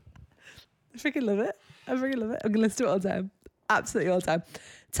 I freaking love it. I'm going to listen to it all the time. Absolutely all the time.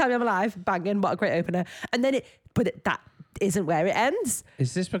 Tell Me I'm Alive, banging, what a great opener. And then that isn't where it ends.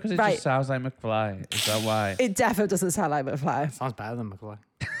 Is this because it Right. just sounds like McFly? Is that why? It definitely doesn't sound like McFly. Sounds better than McCoy.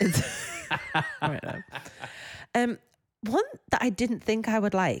 Right now. One that I didn't think I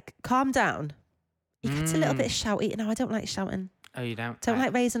would like, Calm Down. It gets a little bit shouty. No, I don't like shouting. Oh, you don't? Don't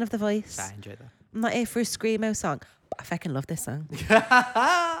like raising of the voice. I enjoy that. I'm not here for a screamo song. But I fucking love this song.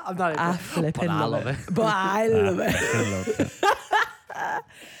 I'm not. I flipping I love love it. But I love it. I love it.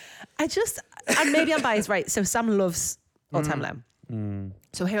 And maybe I'm biased, right? So Sam loves All Time Low.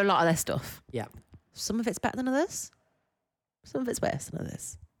 So I hear a lot of their stuff. Yeah. Some of it's better than others. Some of it's worse than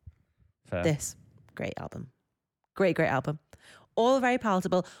others. Fair. This, great album. Great album. All very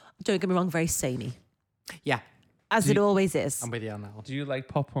palatable. Don't get me wrong, very samey. Yeah. As it always is. I'm with you on that one. Do you like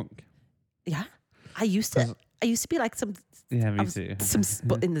pop punk? Yeah. I used to be like some... Yeah, I me was too.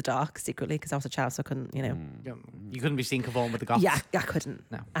 but in the dark secretly because I was a child, so I couldn't, You couldn't be seen conforming with the goths. Yeah, I couldn't.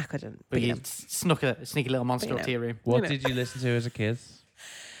 No. I couldn't. But you you know. snuck a sneaky little monster up to your room. What did you listen to as a kid?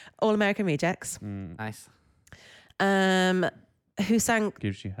 All American Rejects. Nice. Who sang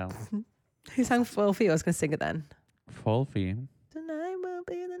Gives you hell. Fall For You? I was going to sing it then. Fall for you. Tonight will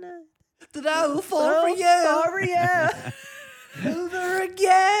be the night. Did I fall Oh, for you? for you. Over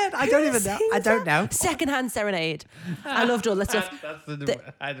again. I don't even know. I don't know. Secondhand Serenade. I loved all that stuff.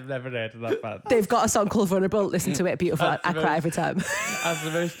 I've never heard of that band. They've got a song called Vulnerable. Listen to it. Beautiful. I That's the cry most- every time. That's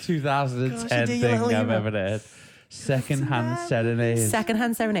the most 2010 Gosh, you do thing your I've emo. ever heard. Secondhand Serenade.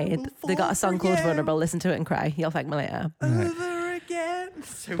 Secondhand Serenade. They got a song called Vulnerable. Listen to it and cry. You'll thank me later. Over again.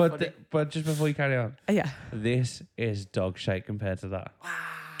 So But funny. but just before you carry on, Yeah. this is dog shite compared to that.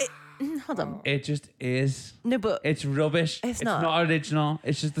 Hold on. It just is. No, but... It's rubbish. It's not. original.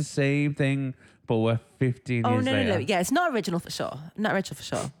 It's just the same thing, but we're 15 Oh, years no, later. no. Yeah, it's not original for sure. Not original for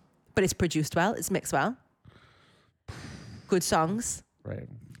sure. But it's produced well. It's mixed well. Good songs. Right.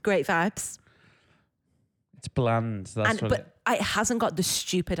 Great vibes. It's bland. That's what But it hasn't got the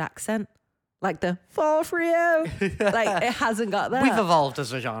stupid accent. Like the Fall For You. Like, it hasn't got that. We've evolved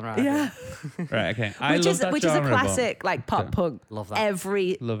as a genre. I think. Yeah. Right, okay. I Which love is that which is a genre, but- classic, like, pop punk. Love that.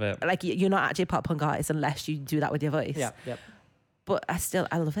 Every... Love it. Like, you're not actually a pop punk artist unless you do that with your voice. Yeah. Yep. But I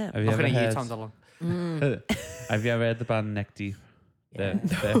love it. Have you Looking ever at you, heard Tom DeLonge. Have you ever heard the band Neck Deep? Yeah.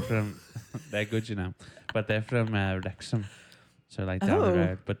 They're from, they're good, you know, but they're from Wrexham, so like down the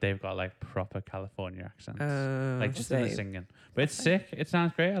road. But they've got like proper California accents, like just in the singing. But it's sick. It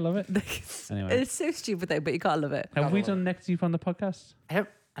sounds great. I love it. Anyway, It's so stupid though, but you gotta love it. have we done Neck Deep on the podcast? I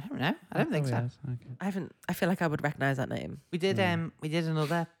don't know. I don't think so. Yes. Okay. I haven't. I feel like I would recognize that name. We did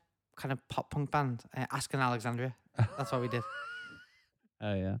another kind of pop punk band, Asking Alexandria. That's what we did.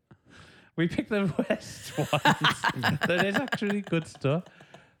 Oh yeah, we picked the worst ones. That is actually good stuff.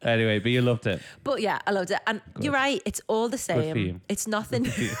 Anyway, but you loved it. But yeah, I loved it. And Good. you're right. It's all the Good for same. you. It's nothing.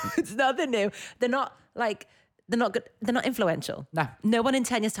 It's nothing new. They're not good. They're not influential. No. No one in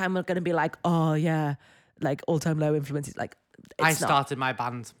 10 years' time are going to be like, oh yeah, like all time low influences. Like I it's not. started my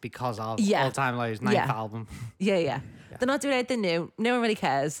band because of Yeah. All Time Low's ninth Yeah. album. Yeah. They're not doing anything new. No one really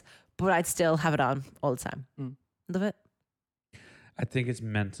cares. But I'd still have it on all the time. Love it. I think it's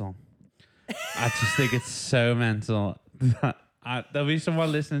mental. I just think it's so mental. There'll be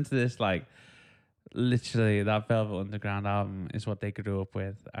someone listening to this, like, literally, that Velvet Underground album is what they grew up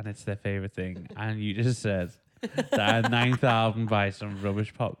with, and it's their favorite thing. And you just said that a ninth album by some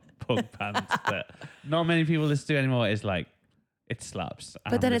rubbish pop punk bands that not many people listen to anymore is like, it slaps.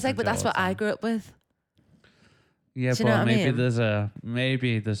 And But then I'm it's like, but listening that's to it what all the I time. grew up with. Yeah, Do you know but what I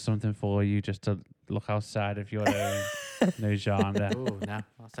maybe mean? there's something for you just to look outside of your own no genre. Oh, no.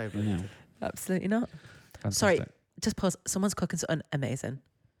 That's so You brilliant. know, Absolutely not. fantastic. Sorry, just pause. Someone's cooking something amazing.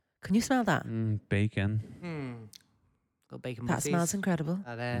 Can you smell that? Bacon. Got bacon That butties smells incredible.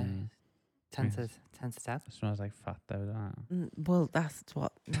 At, Mm. 10 to 10. It smells like fat though, doesn't Well, that's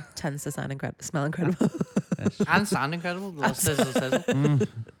what tends to sound incredible. Smell incredible. it? And sound incredible. The sizzle, sizzle. Mm.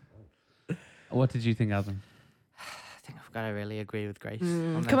 What did you think, Adam? I think I've got to really agree with Grace.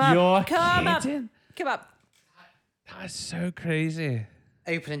 Mm, on come that. on. You're Come up. kidding? Come up. That's so crazy.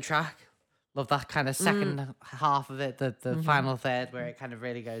 Opening track. Love that kind of second half of it, the final third where it kind of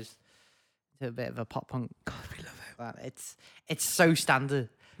really goes to a bit of a pop punk. God, we love it. But it's so standard.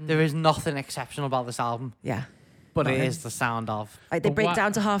 There is nothing exceptional about this album, Yeah. but it Right. is the sound of. Like they But break what-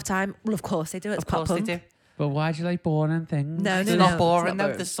 down to half time. Well, of course they do. It's Of course pop punk. they do. But why do you like boring things? No, It's no, not no, boring it's not though.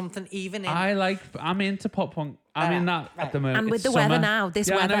 boring. There's something even in. I'm into pop punk. I'm in that at the moment. And with It's the summer. weather now, this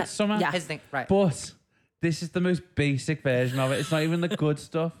yeah, I know weather. it's summer. Yeah. His thing, right? But this is the most basic version of it. It's not even the good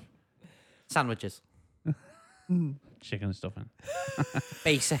stuff. Sandwiches, Chicken stuffing.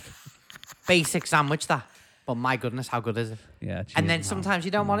 basic sandwich that. But my goodness, how good is it? Yeah. cheese And then ham. sometimes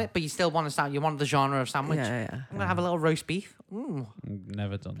you don't want it, but you still want to sound. You want the genre of sandwich. Yeah. I'm gonna have a little roast beef.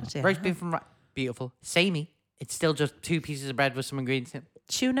 Never done that. Yeah. Roast beef from beautiful. Samey. It's still just 2 pieces of bread with some ingredients in.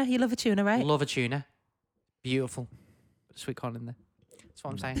 Tuna. You love a tuna, right? Love a tuna. Beautiful. Sweet corn in there. That's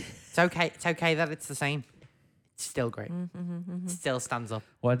what I'm saying. It's okay. It's okay that it's the same. It's still great. It still stands up.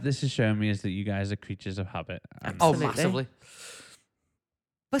 What this is showing me is that you guys are creatures of habit. And Oh, Absolutely. massively.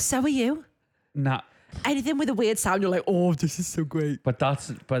 But so are you. nah, Anything with a weird sound, you're like, oh, this is so great. but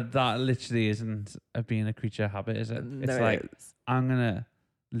that literally isn't being a creature of habit, is it? No, It's it like is. I'm gonna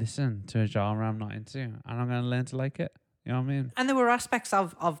listen to a genre I'm not into, and I'm gonna learn to like it. You know what I mean? And there were aspects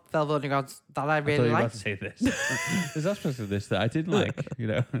of Velvet Underground that I I thought really you were about to liked. say this. There's aspects of this that I did like. You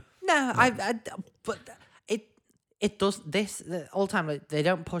know. No, but it does this the all time. Like, they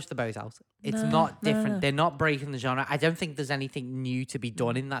don't push the boat out. It's not different. no. They're not breaking the genre. I don't think there's anything new to be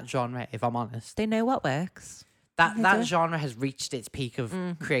done in that genre. If I'm honest, They know what works. that do. genre has reached its peak of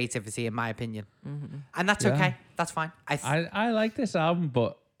creativity, in my opinion, and that's Yeah. okay. That's fine. I like this album,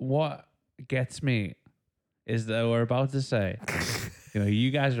 but what gets me is that we're about to say,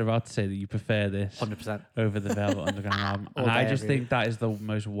 you guys are about to say that you prefer this 100%. over the Velvet Underground album, All and I day, just every think that is the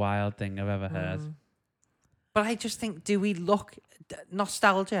most wild thing I've ever heard. But I just think, do we look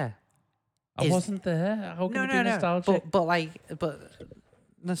nostalgia? I Is- wasn't there. How can it be nostalgic? But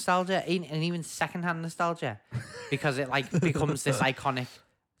nostalgia, and even secondhand nostalgia, because it like becomes this iconic,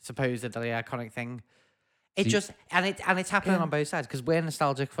 supposedly iconic thing. It See- just and it's happening Yeah. on both sides because we're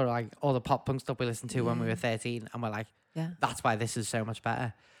nostalgic for like all the pop punk stuff we listened to when we were 13, and we're like, Yeah. that's why this is so much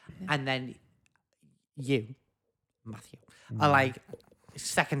better. And then you, Matthew, are like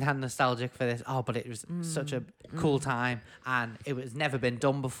secondhand nostalgic for this. Oh, but it was such a cool time, and it was never been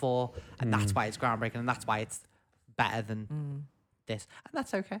done before, and that's why it's groundbreaking, and that's why it's better than this, and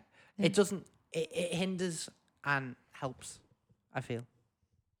that's okay. It doesn't. It hinders and helps. I feel.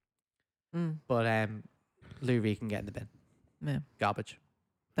 But Lou Reed can get in the bin. Yeah. Garbage.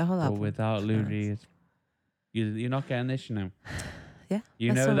 The whole But album. without Lou Reed, you're not getting this, you know. Yeah.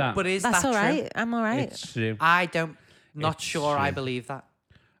 You that's know all- that. But is That's that all true? right. I'm all right. It's true. I don't. Not It's sure. I true. believe that.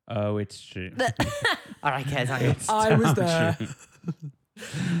 Oh, it's true. All right, Kez, hang on. It's damn true.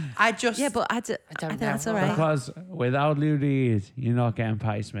 Yeah, but I think that's all right. Because without Lou Reed, you're not getting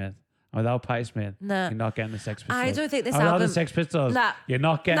Patti Smith. And without Patti Smith, Nah. you're not getting the Sex Pistols. I don't think this and without album. the Sex Pistols, Nah. you're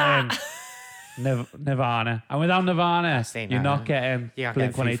not getting Nirvana. And without Nirvana, you're not getting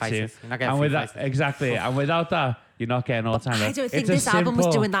Blink-182. And without exactly, and without that, you're not getting All Time Low. I don't think this album was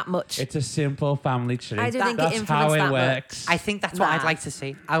doing that much. It's a simple family tree. I don't think that's it influenced how it that works. I think that's what I'd like to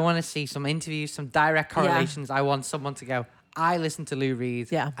see. I want to see some interviews, some direct correlations. I want someone to go, I listened to Lou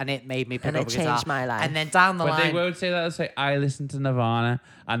Reed, and it made me pick up a guitar. And it changed my life. And then down the line... But they won't say that. They'll say, I listened to Nirvana.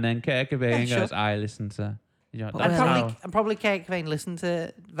 And then Kurt Cobain goes, I listened to... You know, and probably Kurt Cobain listened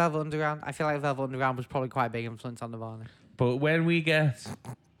to Velvet Underground. I feel like Velvet Underground was probably quite a big influence on Nirvana. But when we get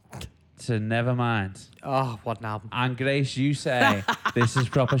to Nevermind... Oh, what an album. And Grace, you say, this is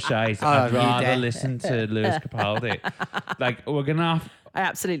proper shite. I'd rather listen to Lewis Capaldi. Like, we're going to have... I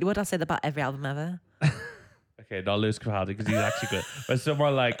absolutely would. I'll say that about every album ever. Okay, not Lewis Capaldi because he's actually good. But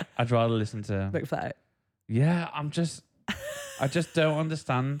somewhere like, I'd rather listen to... McFly. Yeah, I just don't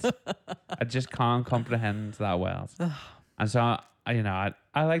understand. I just can't comprehend that world. And so, I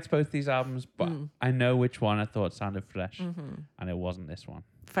liked both these albums, but I know which one I thought sounded fresh. And it wasn't this one.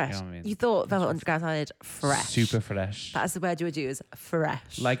 Fresh. You know what I mean? You thought Velvet Underground sounded fresh. Super fresh. That's the word you would use,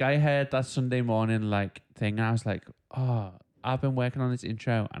 fresh. Like, I heard that Sunday morning thing, and I was like, oh, I've been working on this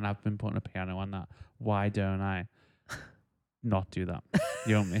intro, and I've been putting a piano on that. Why don't I not do that?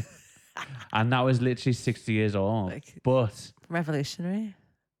 You know what I mean? And that was literally 60 years old. But revolutionary.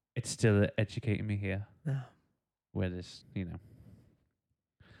 It's still educating me here. No. Where this,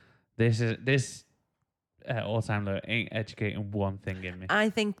 this All Time Low ain't educating one thing in me. I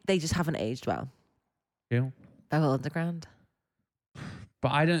think they just haven't aged well. Who? Velvet Underground.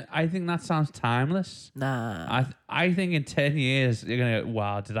 But I think that sounds timeless. Nah. I think in 10 years, you're going to go,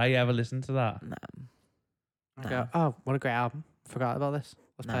 wow, did I ever listen to that? Nah. Go, oh, what a great album. Forgot about this.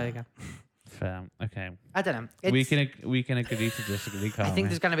 Let's play it again. Fair. Okay. I don't know. We can agree to disagree, can't I think we?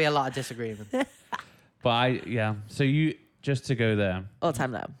 there's going to be a lot of disagreement. But so you, just to go there. All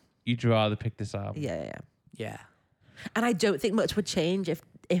Time Low. You'd rather pick this album. Yeah. And I don't think much would change if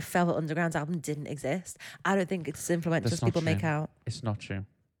Velvet Underground's album didn't exist. I don't think it's as influential as people make out. It's not true.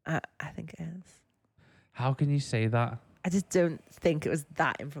 I think it is. How can you say that? I just don't think it was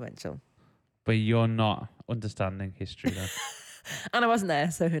that influential. But you're not understanding history, though. And I wasn't there,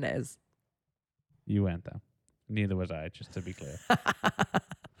 so who knows? You weren't there. Neither was I, just to be clear.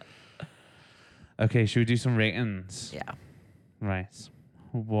 Okay, should we do some ratings? Yeah. Right.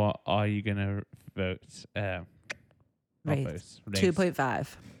 What are you going to vote? Rate 2.5.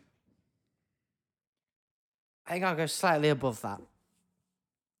 I think I'll go slightly above that.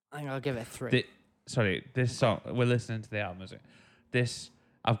 I think I'll give it 3. This song, we're listening to the album, is it? This,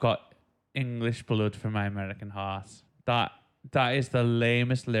 I've got English Blood for My American Heart. That is the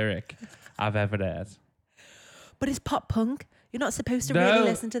lamest lyric I've ever heard. But it's pop punk. You're not supposed to really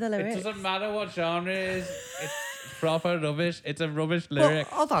listen to the lyrics. It doesn't matter what genre it is. It's proper rubbish. It's a rubbish lyric.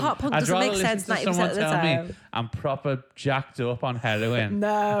 Well, hold on. Pop punk doesn't make sense 90% of the time. Me I'm proper jacked up on heroin.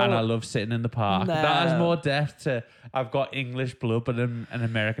 No. And I love sitting in the park. No. That has more depth to I've got English blood but an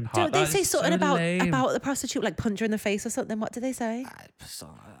American heart. Don't they say something about the prostitute, like punch her in the face or something? What do they say?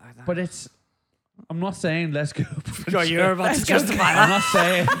 But I'm not saying let's go. You're about to justify that. I'm not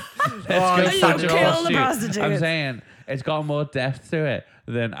saying let's go kill the prostitute. I'm saying it's got more depth to it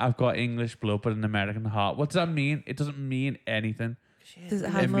than I've got English blood but an American heart. What does that mean? It doesn't mean anything. Does it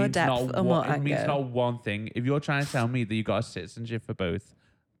have more depth or more It anger? means not one thing. If you're trying to tell me that you got a citizenship for both,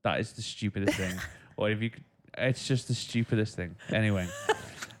 that is the stupidest thing. Or if you could, it's just the stupidest thing. Anyway,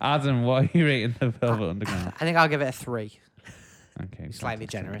 Adam, what are you rating the Velvet Underground? I think I'll give it a 3. Okay. Slightly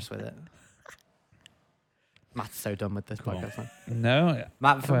generous with it. Matt's so done with this podcast. No.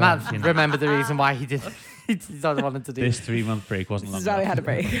 Matt remember the reason why he did. He doesn't want to do this 3-month break wasn't long This is why we had a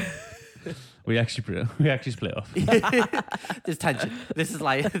break. we actually split up. There's tension. This is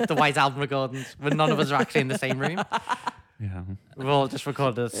like the White Album recordings when none of us are actually in the same room. Yeah. We've all just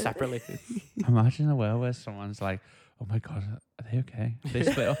recorded separately. Imagine a world where someone's like, oh my God, are they okay? They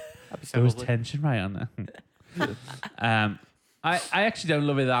split up. There was tension right on there. I actually don't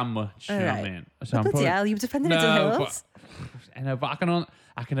love it that much. You know what I mean? So bloody hell, you've defended it to the hills. I know, but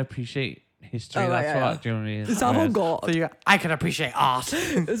I can appreciate history. That's what. Do you know what I mean? It's avant-garde. So I can appreciate art.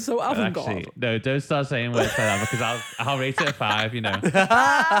 It's so avant-garde. No, don't start saying words like that because I'll rate it a 5. You know.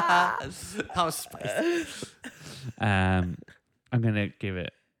 That was spicy. I'm gonna give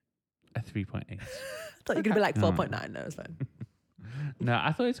it a 3.8. I thought you were gonna be like 4.9. No, it's fine. No,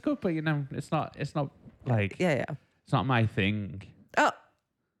 I thought it's good, but it's not like it's not my thing. Oh.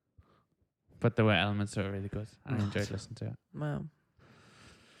 But there were elements that were really good, and I enjoyed listening to it. Wow.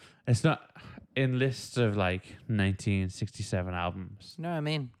 It's not in lists of like 1967 albums. You know what I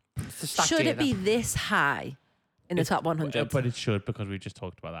mean? It's a stacked Should year, it be this high in the top 100? But it should, because we just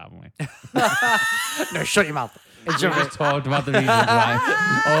talked about that, haven't we? then. No, shut your mouth. We just talked about the reasons why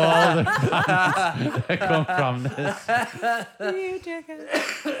all the bands that come from this.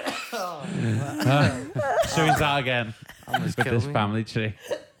 Should we start again with this family tree?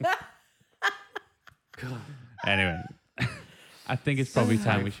 Anyway, I think it's probably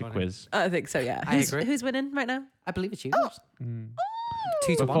time we should quiz. I think so, yeah. I agree. Who's winning right now? I believe it's you. Oh.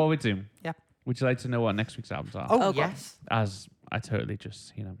 2-1. Before we do, Yeah. would you like to know what next week's albums are? Oh, Oh, God. yes. As I totally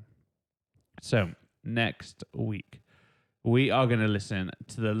just, So, next week, we are going to listen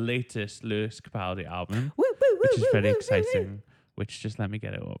to the latest Lewis Capaldi album, Woo, woo, woo, which is woo, very woo, woo, exciting, which, just let me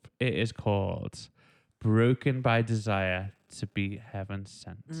get it up. It is called Broken by Desire to Be Heaven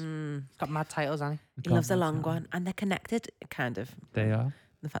Sent. It's got mad titles, Annie. He loves a long one, and they're connected, kind of. They are.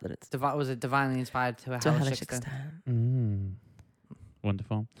 The fact that it's Was it divinely inspired to a to a hellish hellish extent? extent.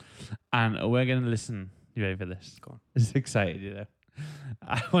 Wonderful. And we're going to listen. You ready for this? Go on. It's excited,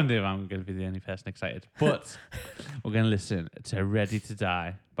 I wonder if I'm going to be the only person excited. But we're going to listen to Ready to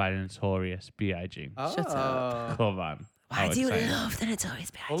Die by the Notorious B.I.G. Oh. Shut up. Come on. Why How do you exciting. love the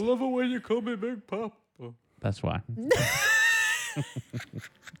Notorious I B.I.G.? love it when you call me Big Papa. That's why.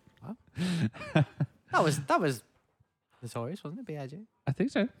 That was Notorious, wasn't it? B.I.G. I think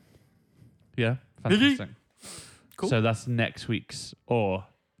so. Yeah. Fantastic. Cool. So that's next week's or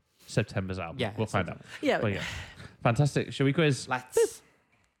September's album. Yeah, We'll find out. Yeah. But yeah. Fantastic. Shall we quiz? Let's.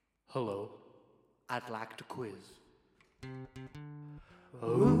 Hello. I'd like to quiz.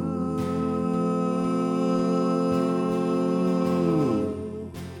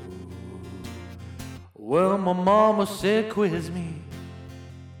 Well, my mama said quiz me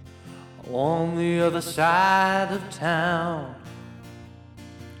on the other side of town.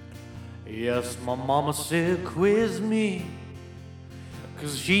 Yes, my mama said quiz me,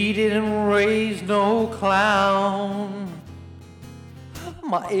 'cause she didn't raise no clown.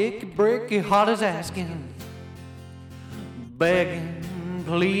 My achy breaky heart is asking, begging,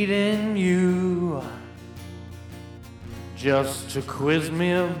 pleading you just to quiz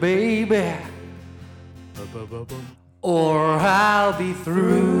me, baby, or I'll be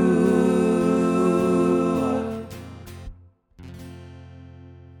through.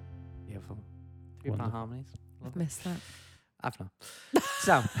 Beautiful. 3-part harmonies. I've missed that. I've not.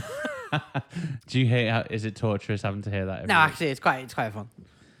 So, Do you hate how is it torturous having to hear that? every no, week? actually, it's quite fun.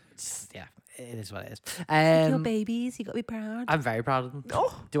 Yeah, it is what it is. Your babies, you got to be proud. I'm very proud of them.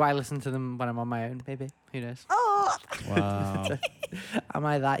 Do I listen to them when I'm on my own? Maybe. Who knows? Oh, Wow. Am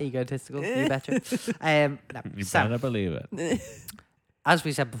I that egotistical? You betcha. No, You so, better believe it. as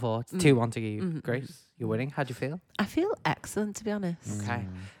we said before, it's 2-1 to you, Grace. You're winning. How do you feel? I feel excellent, to be honest. Okay.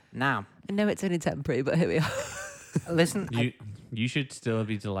 Now, I know it's only temporary, but here we are. listen. You should still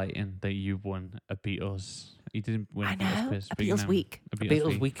be delighting that you won a Beatles. You didn't win I a Beatles know, quiz. a but you Beatles know, week. A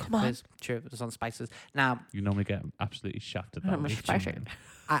Beatles week. Come on. Quiz. True, it was on Spices. Now, You normally get absolutely shafted. Not That much week. pressure.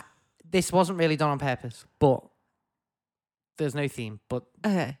 this wasn't really done on purpose, but there's no theme. But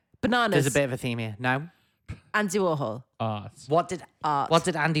Okay. Bananas. there's a bit of a theme here. No. Andy Warhol. Art. What did Art.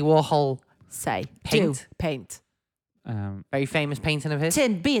 Andy Warhol, Say. Paint. Do. Paint. very famous painting of his?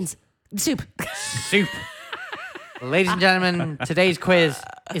 Tin. Beans. Soup. Soup. Ladies and gentlemen, today's quiz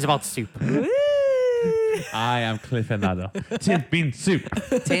is about soup. I am Cliff and Ladder. Tin bean soup.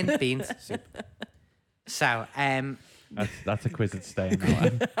 Tin, beans, soup. So, That's a quiz that's staying now.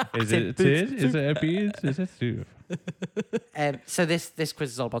 Is it a tin? Is it a beans? Is it soup? so this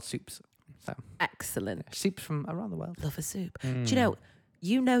quiz is all about soups. So, Excellent. soups from around the world. Love a soup. Do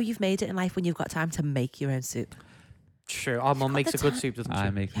you know you've made it in life when you've got time to make your own soup? True. Our mum got makes the a good time. soup, doesn't I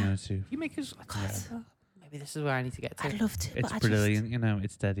she? make my own soup. You make us. Maybe this is where I need to get to. I'd love to. It's but brilliant, you know.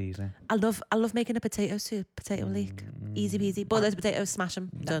 It's dead easy. I love making a potato soup, potato leek. Easy peasy. Boil those potatoes, smash them,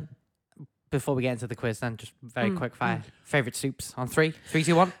 done. Before we get into the quiz, then just very quick fire. Favorite soups on 3, 3,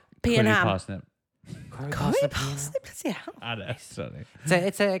 2, 1. Pea and Curry ham. parsnip. Curry parsnip, bloody hell. I know, sorry.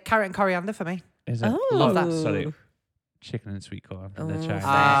 It's a carrot and coriander for me. Is it? Oh. Love that. Sorry. Chicken and sweet corn. Oh, The fair. Chinese.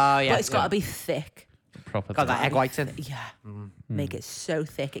 Yeah. But it's got to be thick. Proper. Got that thing. egg whites in. Yeah. Make it so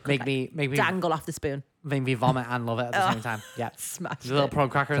thick it could Make me dangle off the spoon. vomit and love it at the same time. Yeah. Smash There's a little it. prawn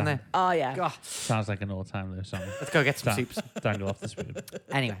cracker in there. Oh, yeah. God. Sounds like an all-time Lewis song. Let's go get some soups. Dangle off the spoon.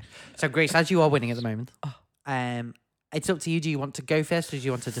 Anyway, so Grace, as you are winning at the moment, it's up to you. Do you want to go first or do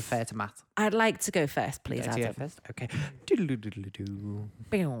you want to defer to Matt? I'd like to go first, please, Go to you Adam. first. Okay. Doodle-doodle-doodle-doo.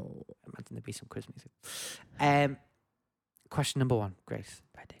 Imagine there'd be some quiz music. Question number 1, Grace.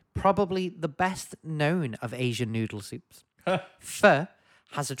 Ready. Probably the best known of Asian noodle soups. Pho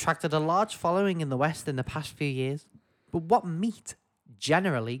has attracted a large following in the West in the past few years. But what meat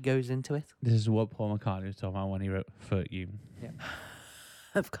generally goes into it? This is what Paul McCartney was talking about when he wrote "Foot You."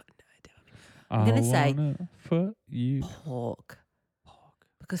 I've got no idea. I'm gonna say "Foot You." pork.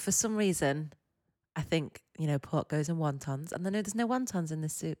 Because for some reason, I think, pork goes in wontons. And I know there's no wontons in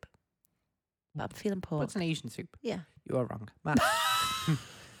this soup. But I'm feeling pork. What's an Asian soup? Yeah. You are wrong. Matt.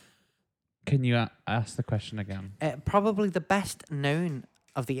 Can you ask the question again? Probably the best known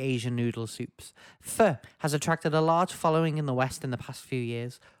of the Asian noodle soups. Pho has attracted a large following in the West in the past few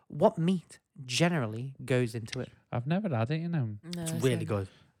years. What meat generally goes into it? I've never had it, No, It's really good.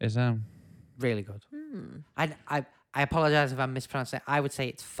 Is Really good. Hmm. I apologize if I'm mispronouncing it. I would say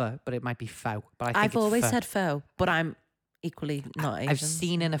it's pho, but it might be pho. But I think I've it's always pho. said pho, but I'm equally not Asian. I've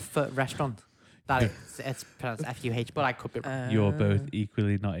seen in a pho restaurant that it's pronounced F-U-H, but I could be wrong. You're both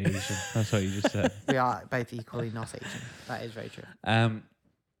equally not Asian. That's what you just said. We are both equally not Asian. That is very true.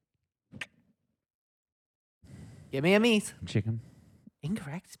 Give me a meat. Chicken.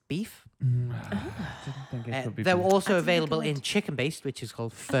 Incorrect. It's beef. I didn't think it could be They're beef. also I didn't think it available would. in chicken-based, which is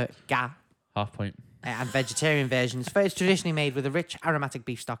called pho ga. Half point. And vegetarian versions. Pho is traditionally made with a rich aromatic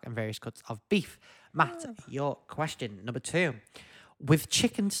beef stock and various cuts of beef. Matt, your question number 2. With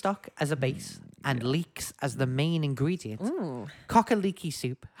chicken stock as a base and leeks as the main ingredient, cock-a-leekie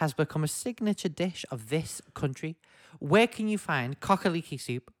soup has become a signature dish of this country. Where can you find cock-a-leekie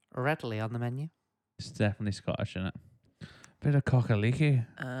soup readily on the menu? It's definitely Scottish, isn't it? Bit of cock-a-leekie.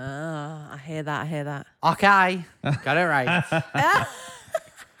 I hear that. Okay, got it right.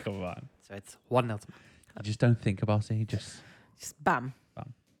 Come on. So it's 1-0 to Matt. You just don't think about it. You just... Just bam.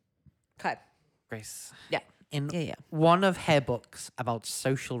 Bam. Okay. Grace. Yeah. In Yeah. one of her books about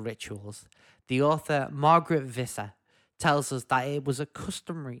social rituals, the author Margaret Visser tells us that it was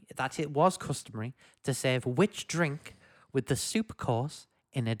customary to serve which drink with the soup course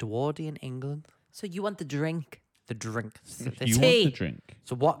in Edwardian England. So you want the drink? The drink. So, You want Tea. the drink.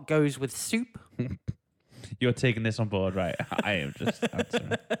 so what goes with soup You're taking this on board, right? I am just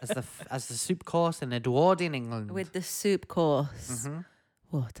answering. as the soup course in Edwardian England? With the soup course. Mhm.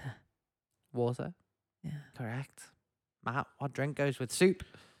 Water. Water. Yeah. Correct. Matt, what drink goes with soup?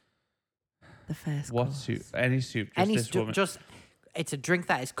 The first What course. soup? Any soup. Just Any this woman. just it's a drink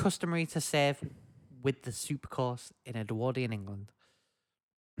that is customary to serve with the soup course in Edwardian England.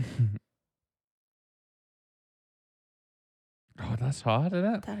 Oh, that's hard,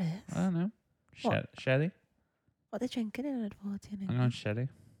 isn't it? That is. I don't know. What? Sherry? What are they drinking in Edwardian I'm going England? sherry.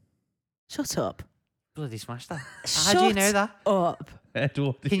 Shut up. Bloody smashed that. How Shut do you know that? up.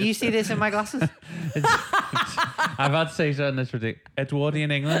 Edwardian. Can you see this in my glasses? I've had to say something that's ridiculous.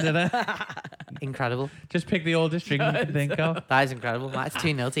 Edwardian England, isn't it? Incredible. Just pick the oldest drink you can think of. That is incredible. Matt, it's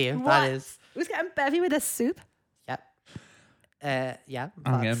 2-0 to you. What? That is. Who's getting bevy with a soup? Yep. Yeah.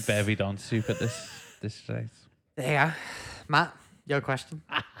 I'm getting that's- bevied on soup at this rate. There you go. Matt, your question.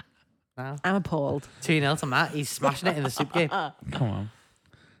 Now, I'm appalled. 2-0 to Matt. He's smashing it in the soup game. Come on.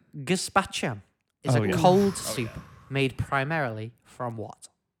 Gazpacho is Oh, a yeah. cold soup made primarily from what?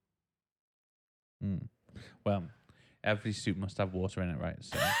 Well, every soup must have water in it, right?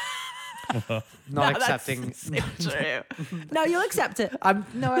 So. Not No, that's accepting. true. No, you'll accept it.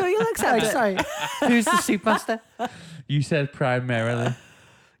 No, you'll accept it. Sorry. Who's the soup master? You said primarily.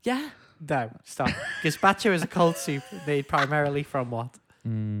 Yeah. No, stop. Gazpacho is a cold soup made primarily from what?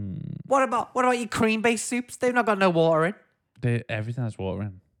 What about your cream-based soups? They've not got no water in. Everything has water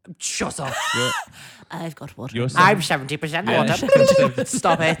in. Shut up. I've got water. You're I'm 70% Yeah. water.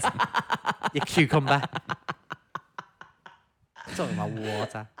 Stop it. You cucumber. Talking about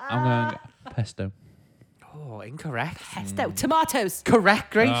water. I'm going pesto. Oh, incorrect. Pesto. Tomatoes.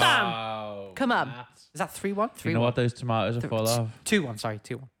 Correct, Grace. Oh, Come on. Is that 3-1? You know what those tomatoes are full of? 2-1, sorry,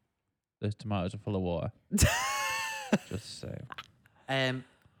 2-1. Those tomatoes are full of water. Just say.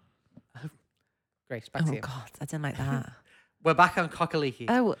 Grace, back to Oh, you. God. I didn't like that. We're back on cock-a-leekie.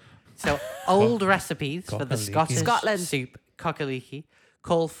 Oh, So, old recipes for the Cock-a-leekie. Scottish Scotland. soup, cock-a-leekie,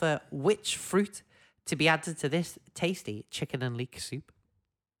 call for which fruit to be added to this tasty chicken and leek soup?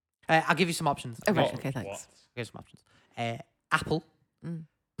 I'll give you some options. oh right. What? Okay, thanks. Here's some options. Apple, Mm.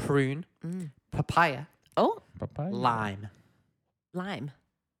 prune, papaya, Oh, Papaya. lime. lime.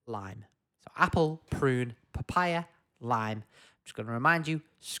 Lime. So apple, prune, papaya, lime. I'm just going to remind you,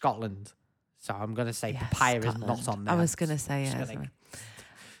 Scotland. So I'm going to say Yeah, papaya is Scotland. not on there. I was going to say, Just yeah. gonna- Sorry.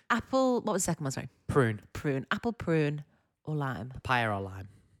 Apple. What was the second one? Sorry. Prune, Prune. Apple, prune, or lime. papaya or lime.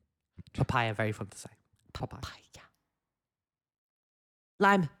 Papaya, very fun to say. Papaya. Papaya.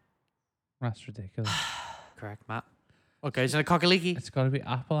 Lime. That's ridiculous. Correct, Matt. What goes in a cock-a-leekie? It's got to be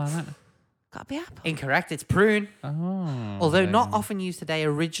apple, hasn't it?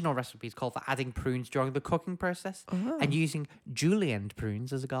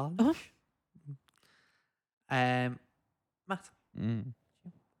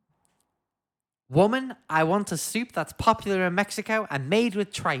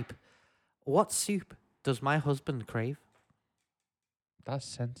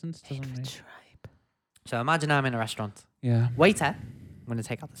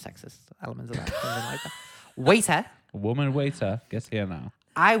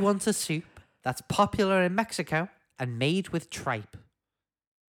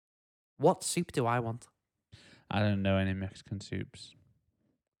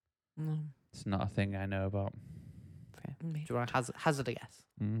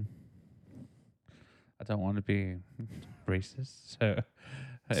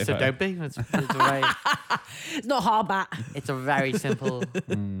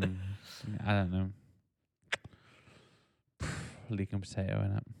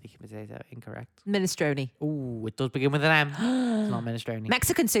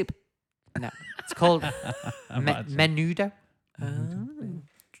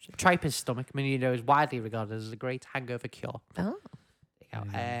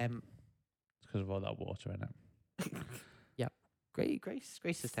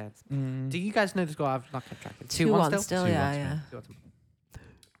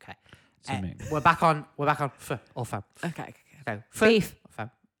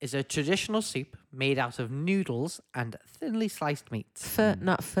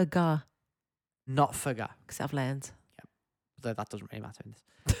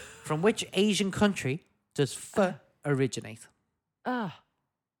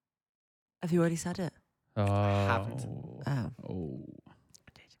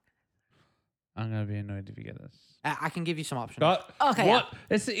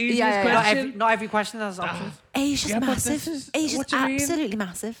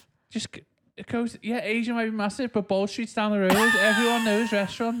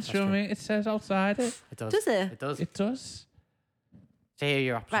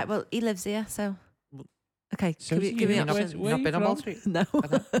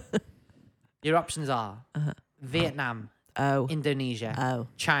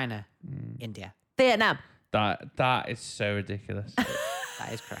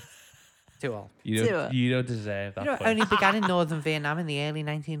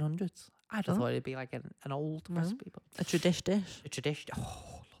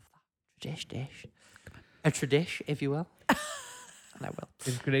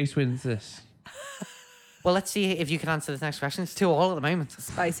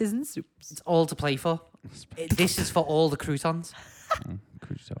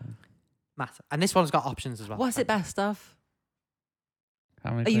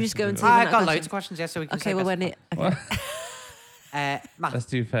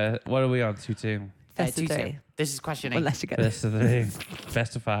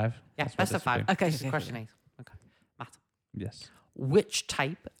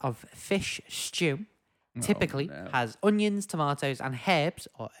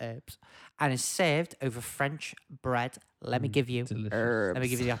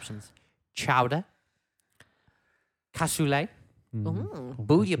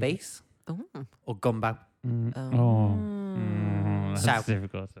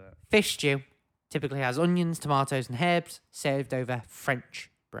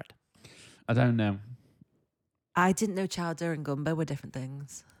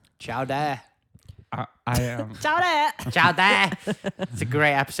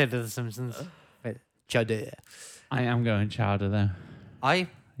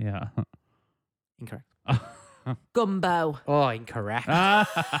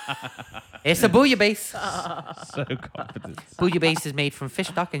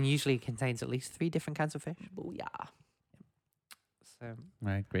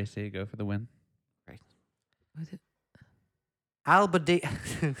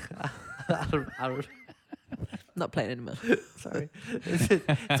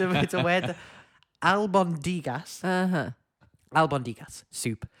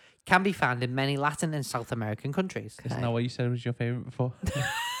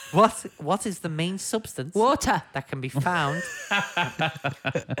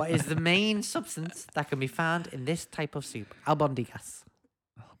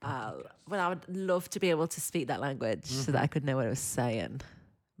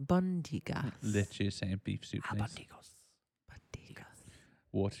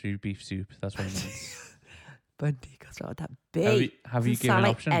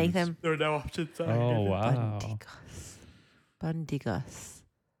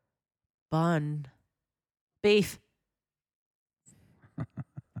 Bun. Beef.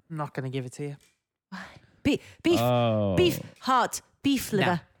 I'm not going to give it to you. Beef. Oh. Beef. Heart. Beef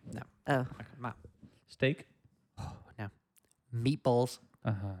liver. No. Oh. Okay, Matt. Steak. No. Meatballs.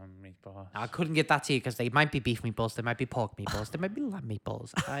 Meatballs. Now, I couldn't give that to you because they might be beef meatballs, they might be pork meatballs, they might be lamb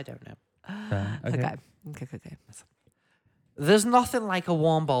meatballs. I don't know. Okay. Okay. There's nothing like a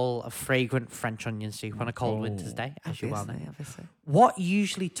warm bowl of fragrant French onion soup on a cold winter's day, as you well know. Obviously. What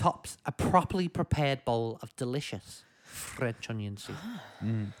usually tops a properly prepared bowl of delicious French onion soup?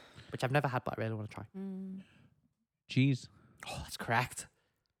 Which I've never had, but I really want to try. Cheese. Oh, that's correct.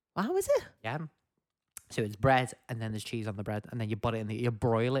 Wow, is it? Yeah. So it's bread, and then there's cheese on the bread, and then you put it in you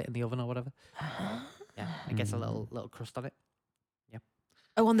broil it in the oven or whatever. Yeah, it gets a little crust on it. Yep.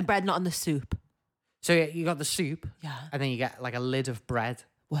 Oh, on the bread, not on the soup. So yeah, you got the soup, Yeah. and then you get like a lid of bread,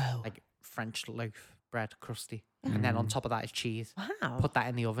 Whoa. like French loaf bread, crusty, and then on top of that is cheese. Wow. Put that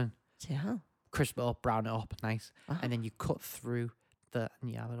in the oven, Yeah. crisp it up, brown it up, nice, Wow. and then you cut through and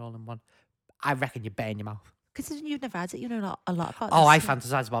you have it all in one. I reckon you burn your mouth. Considering you've never had it, you know a lot about Oh, I this.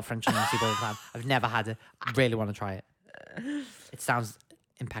 fantasize about French onion soup all the time. I've never had it. I really want to try it. It sounds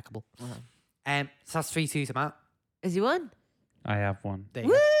impeccable. Wow. So that's 3-2 to Matt. Is you one? I have one. There you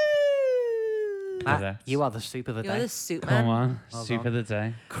Woo! go. Matt, Correct. you are the soup of the You're day. the soup man. Come on. Well Soup done. of the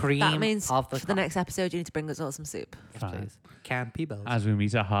day. Cream That means of the for the crop. next episode, you need to bring us all some soup. Yes, Fine. please. Can people? As we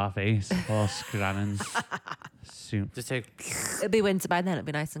meet at 8:30, all scrannings. Soup. Just take. It'll be winter by then. It'll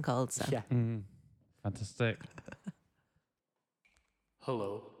be nice and cold. So. Yeah. Fantastic.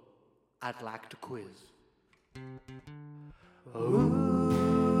 Hello. I'd like to quiz.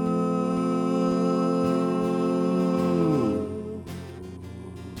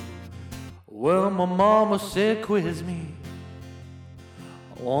 Well, my mama said quiz me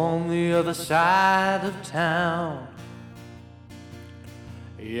on the other side of town.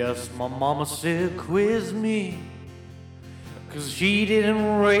 Yes, my mama said quiz me 'cause she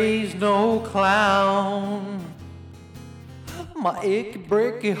didn't raise no clown. My achy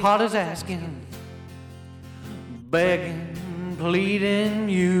breaky heart is asking, begging, pleading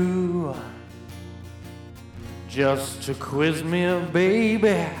you just to quiz me,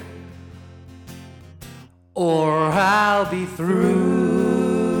 baby, or I'll be through.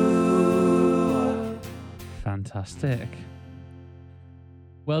 Fantastic.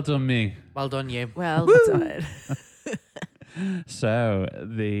 Well done, me. Well done, you. Well done. So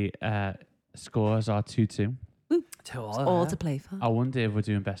the scores are 2-2. All to play for. I wonder if we're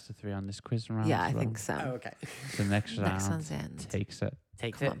doing best of 3 on this quiz round. Yeah, as I well. think so. Okay. The next Next round one's the end. takes it.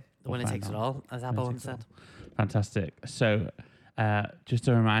 Takes Come it. on. The winner We'll takes it find all, as Abba once said. Fantastic. So, just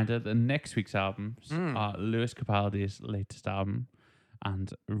a reminder that next week's albums are Lewis Capaldi's latest album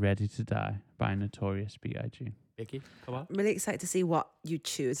and Ready to Die by Notorious B.I.G. Vicky, come on. I'm really excited to see what you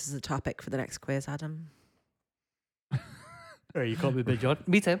choose as a topic for the next quiz, Adam. Oh, you called me Big John.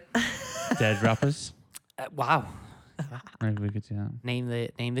 Me too. Dead Rappers. Wow. Maybe we could do that. Name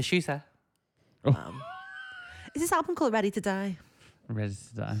the shooter. Is this album called Ready to Die? Ready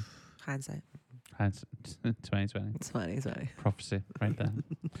to Die. Hindsight. 2020. It's funny. Prophecy right there.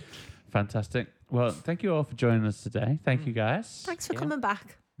 Fantastic. Well, thank you all for joining us today. Thank you, guys. Thanks for Yeah. coming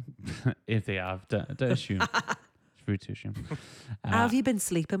back. If they have, don't assume. It's rude to assume. How have you been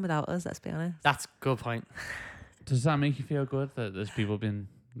sleeping without us? Let's be honest. That's a good point. Does that make you feel good that there's people been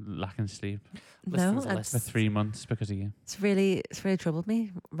lacking sleep Listen No, to it's, for 3 months because of you? it's really troubled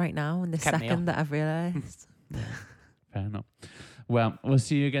me right now in this Kept me second up. that I've realised. Fair enough. Well, we'll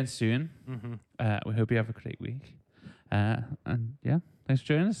see you again soon. Mm-hmm. We hope you have a great week. And yeah, thanks for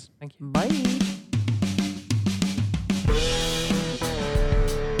joining us. Thank you. Bye.